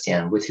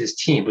Afghanistan with his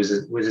team, with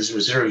his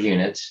reserve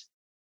unit.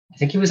 I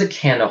think he was at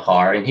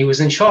Kandahar, and he was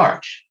in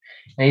charge.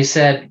 And he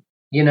said,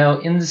 in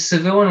the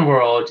civilian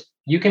world,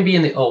 you can be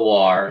in the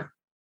OR,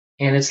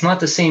 and it's not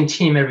the same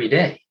team every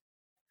day.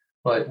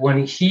 But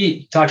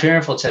Dr.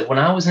 Ehrenfeld said, when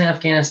I was in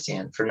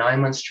Afghanistan for 9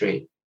 months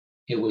straight,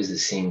 it was the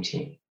same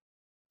team.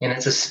 And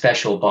it's a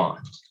special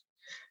bond.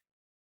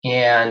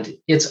 And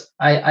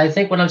I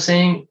think what I'm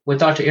saying, what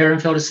Dr.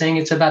 Ehrenfeld is saying,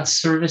 it's about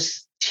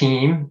service,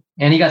 team,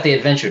 and he got the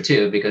adventure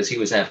too, because he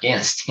was in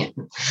Afghanistan,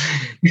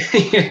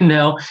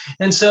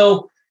 And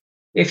so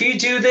if you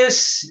do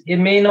this,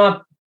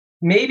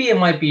 maybe it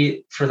might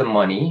be for the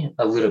money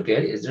a little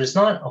bit. There's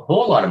not a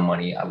whole lot of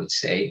money, I would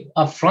say.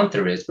 Up front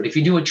there is, but if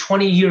you do a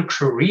 20-year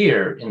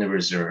career in the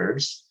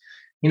reserves,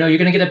 you're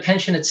going to get a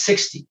pension at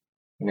 60.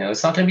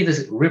 It's not going to be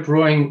this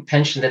rip-roaring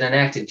pension that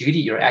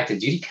your active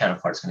duty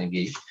counterpart's going to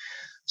be.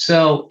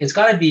 So it's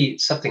got to be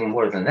something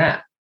more than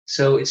that.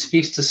 So it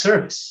speaks to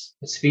service.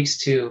 It speaks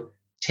to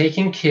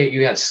taking care.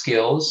 You have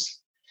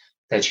skills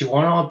that you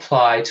want to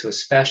apply to a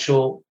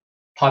special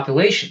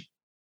population.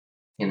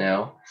 you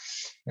know,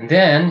 and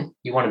then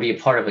you want to be a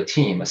part of a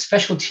team, a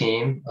special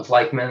team of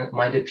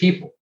like-minded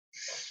people.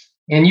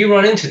 And you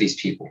run into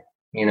these people,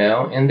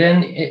 and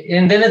then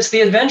it's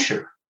the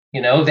adventure,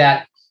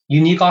 that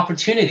unique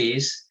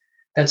opportunities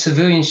that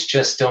civilians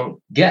just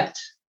don't get,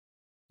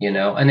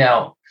 And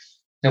now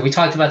we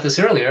talked about this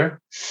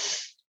earlier.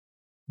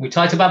 We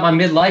talked about my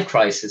midlife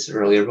crisis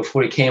earlier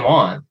before he came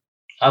on.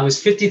 I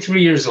was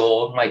 53 years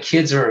old. My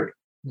kids are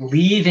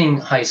leaving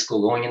high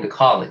school, going into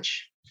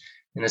college,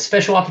 and a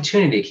special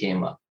opportunity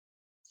came up.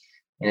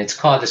 And it's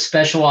called the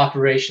Special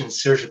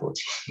Operations Surgical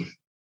Team.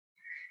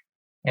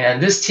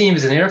 And this team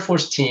is an Air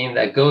Force team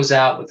that goes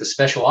out with the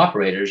special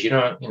operators. You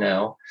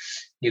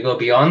go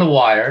beyond the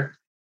wire,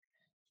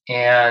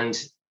 and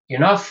you're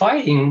not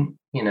fighting,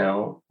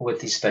 with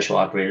these special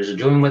operators are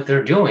doing what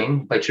they're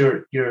doing, but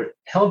you're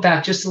held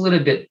back just a little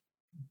bit,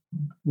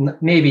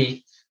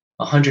 maybe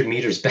 100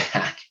 meters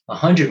back,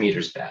 100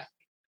 meters back.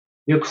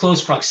 You're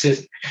close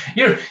proximity.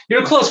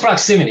 You're close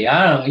proximity.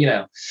 I don't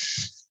know,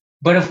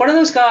 But if one of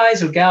those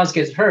guys or gals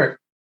gets hurt,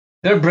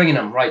 they're bringing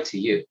them right to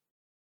you.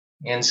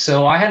 And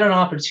so I had an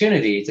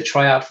opportunity to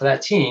try out for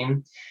that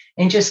team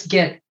and just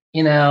get,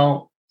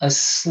 a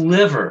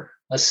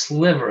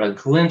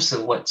glimpse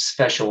of what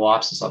special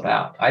ops is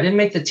about. I didn't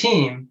make the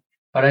team,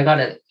 but I got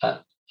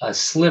a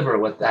sliver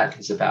of what that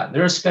is about.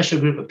 They're a special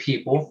group of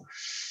people.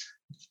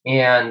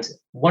 And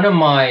one of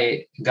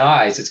my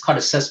guys, it's called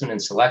assessment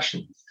and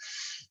selection.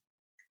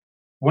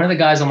 One of the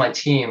guys on my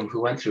team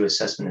who went through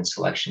assessment and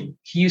selection,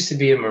 he used to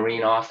be a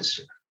Marine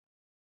officer.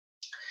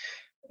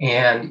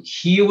 And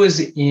he was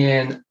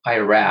in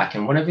Iraq,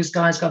 and one of his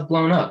guys got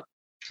blown up.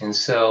 And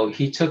so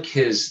he took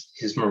his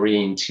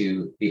Marine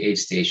to the aid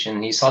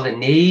station. He saw the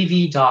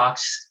Navy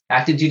docks,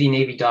 active duty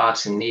Navy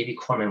docks, and Navy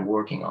corpsmen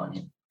working on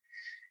him.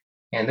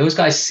 And those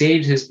guys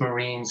saved his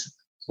Marine's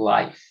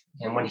life.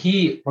 And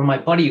when my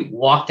buddy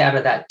walked out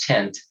of that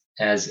tent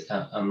as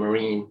a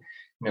Marine,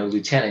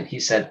 lieutenant, he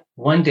said,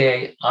 one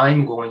day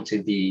I'm going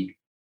to be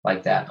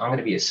like that. I'm going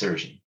to be a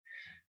surgeon.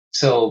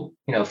 So,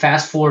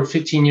 fast forward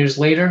 15 years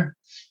later,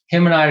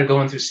 him and I are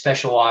going through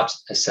special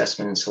ops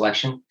assessment and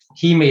selection.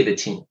 He made the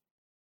team.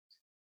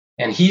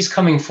 And he's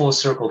coming full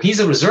circle. He's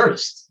a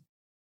reservist.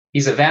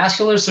 He's a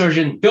vascular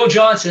surgeon, Bill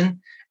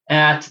Johnson,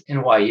 at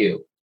NYU.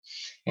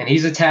 And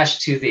he's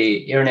attached to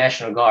the Air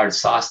National Guard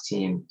SOS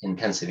team in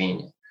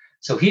Pennsylvania.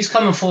 So he's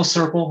coming full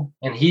circle,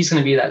 and he's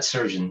going to be that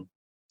surgeon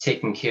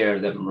taking care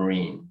of the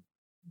Marine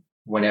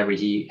whenever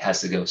he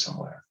has to go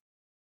somewhere.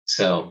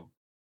 So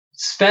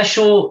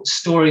special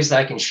stories that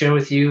I can share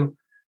with you,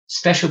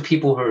 special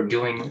people who are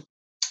doing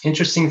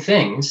interesting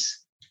things,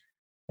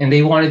 and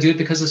they want to do it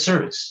because of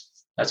service.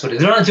 That's what it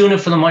is. They're not doing it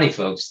for the money,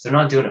 folks. They're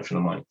not doing it for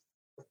the money.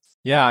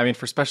 Yeah, I mean,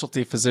 for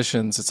specialty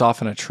physicians, it's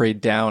often a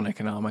trade down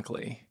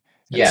economically.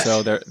 And yes.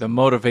 So the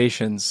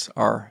motivations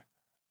are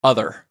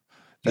other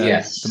than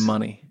yes. the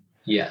money.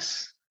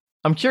 Yes.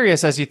 I'm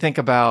curious, as you think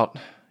about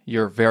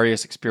your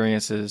various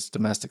experiences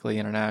domestically,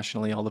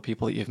 internationally, all the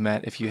people that you've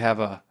met, if you have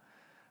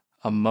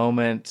a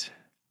moment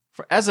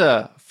as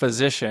a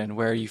physician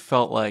where you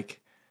felt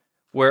like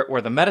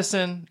where the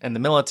medicine and the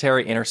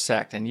military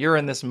intersect, and you're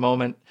in this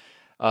moment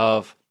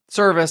of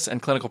service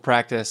and clinical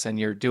practice, and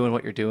you're doing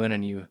what you're doing,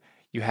 and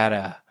you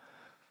had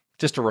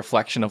just a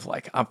reflection of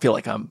like, I feel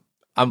like I'm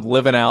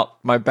living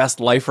out my best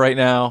life right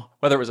now,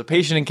 whether it was a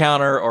patient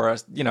encounter or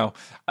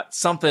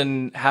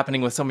something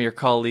happening with some of your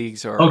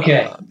colleagues or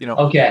Okay.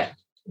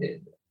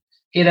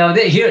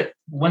 Here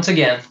once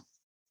again,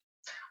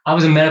 I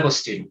was a medical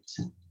student,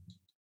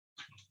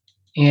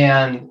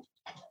 and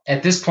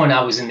at this point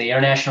I was in the Air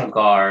National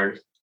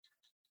Guard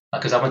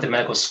because I went to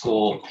medical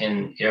school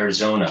in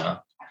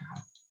Arizona,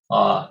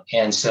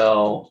 and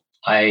so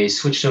I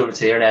switched over to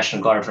the Air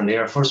National Guard from the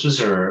Air Force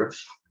Reserve,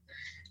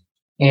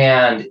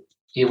 and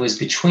it was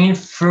between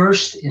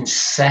first and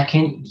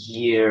second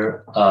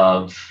year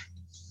of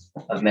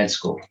med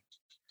school.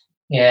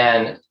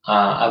 And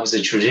I was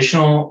a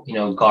traditional,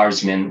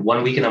 guardsman,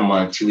 1 week in a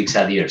month, 2 weeks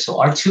out of the year. So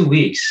our 2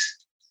 weeks,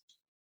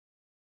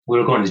 we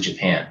were going to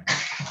Japan.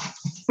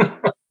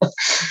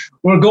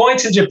 We're going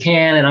to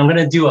Japan, and I'm going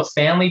to do a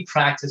family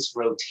practice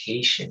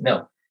rotation.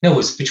 No, it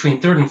was between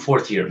third and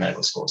fourth year of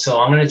medical school. So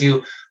I'm going to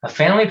do a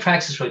family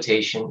practice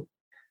rotation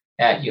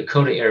at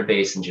Yokota Air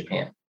Base in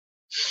Japan.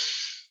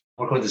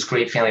 Work with this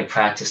great family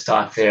practice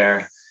doc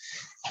there,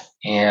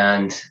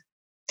 and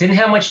didn't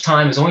have much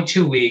time. It was only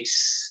 2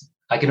 weeks.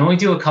 I can only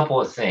do a couple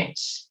of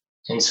things.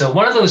 And so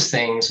one of those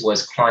things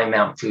was climb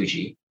Mount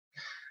Fuji.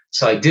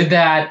 So I did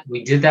that.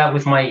 We did that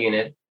with my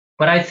unit.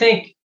 But I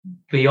think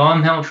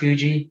beyond Mount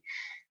Fuji,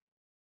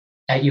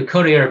 at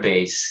Yokota Air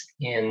Base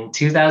in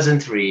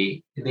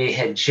 2003, they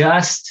had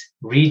just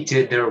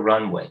redid their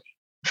runway.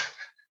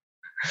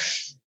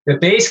 The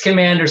base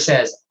commander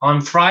says, on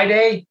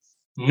Friday,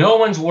 no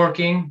one's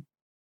working.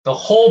 The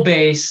whole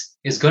base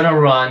is going to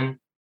run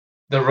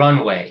the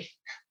runway.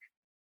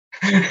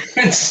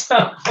 And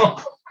so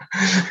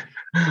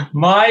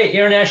my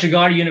Air National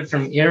Guard unit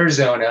from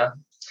Arizona,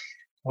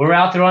 we're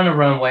out there on the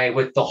runway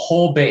with the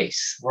whole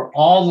base. We're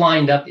all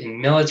lined up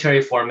in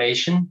military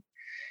formation.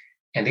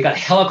 and they got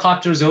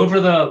helicopters over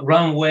the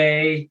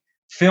runway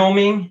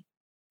filming,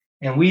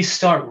 and we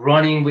start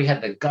running. We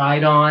had the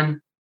guide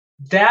on.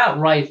 That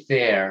right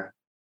there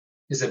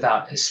is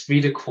about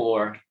esprit de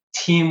corps,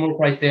 teamwork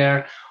right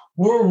there.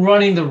 We're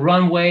running the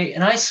runway,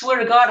 and I swear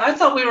to God, I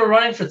thought we were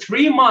running for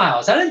 3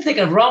 miles. I didn't think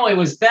a runway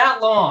was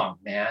that long,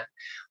 man.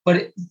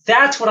 But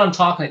that's what I'm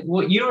talking about.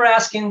 What you were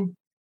asking,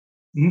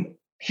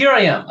 here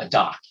I am, a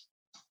doc.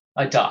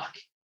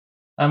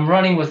 I'm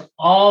running with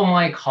all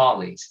my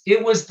colleagues.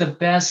 It was the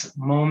best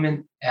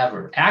moment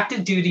ever.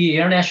 Active duty,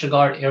 Air National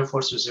Guard, Air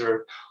Force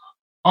Reserve,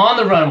 on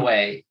the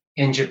runway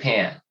in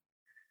Japan,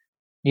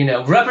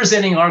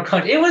 representing our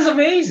country. It was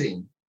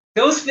amazing.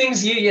 Those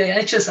things,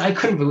 I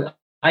couldn't believe it.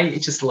 I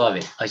just love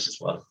it. I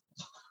just love it.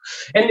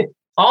 And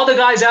all the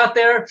guys out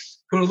there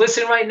who are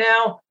listening right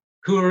now,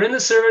 who are in the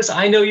service,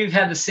 I know you've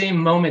had the same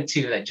moment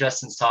too that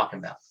Justin's talking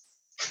about.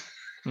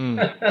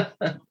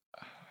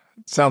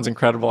 Sounds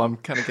incredible. I'm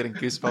kind of getting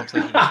goosebumps as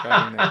you're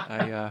describing that.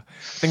 I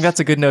think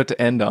that's a good note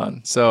to end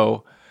on.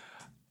 So,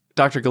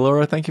 Dr.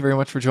 Gallura, thank you very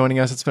much for joining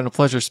us. It's been a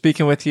pleasure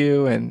speaking with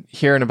you and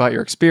hearing about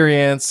your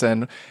experience.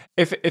 And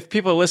if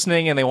people are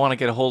listening and they want to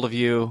get a hold of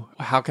you,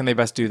 how can they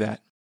best do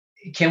that?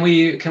 Can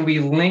we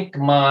link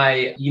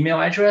my email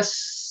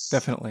address?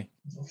 Definitely.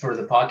 For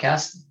the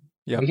podcast?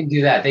 Yeah, we can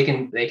do that. They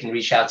can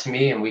reach out to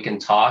me and we can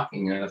talk.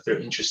 If they're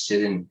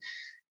interested in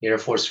Air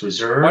Force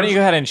Reserve. Why don't you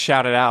go ahead and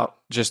shout it out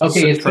just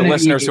for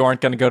listeners who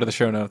aren't going to go to the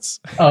show notes?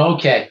 Oh,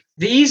 okay.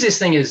 The easiest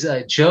thing is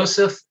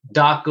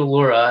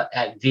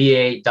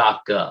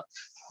joseph.gallura@va.gov.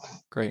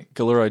 Great.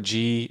 Gallura,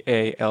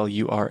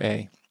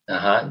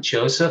 Galura.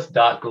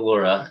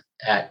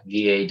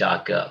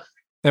 Joseph.gallura@va.gov.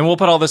 And we'll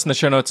put all this in the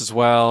show notes as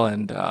well,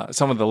 and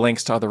some of the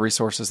links to other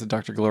resources that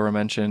Dr. Gallura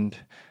mentioned.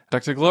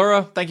 Dr.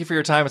 Gallura, thank you for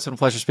your time. It's been a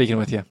pleasure speaking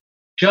with you.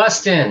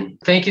 Justin,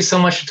 thank you so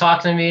much for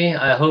talking to me.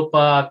 I hope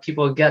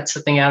people get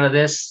something out of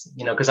this,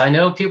 because I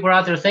know people are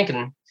out there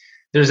thinking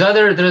there's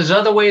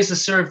other ways to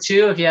serve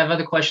too. If you have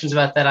other questions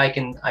about that, I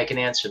can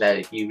answer that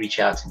if you reach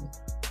out to me.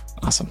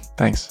 Awesome.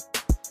 Thanks.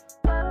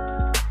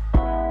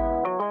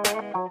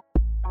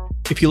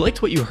 If you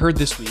liked what you heard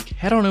this week,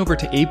 head on over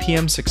to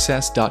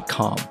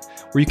apmsuccess.com,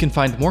 where you can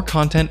find more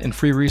content and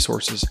free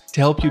resources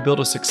to help you build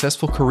a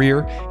successful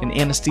career in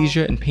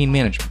anesthesia and pain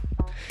management.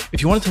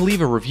 If you wanted to leave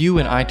a review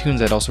in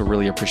iTunes, I'd also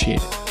really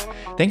appreciate it.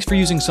 Thanks for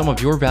using some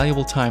of your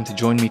valuable time to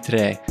join me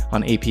today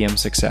on APM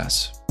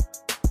Success.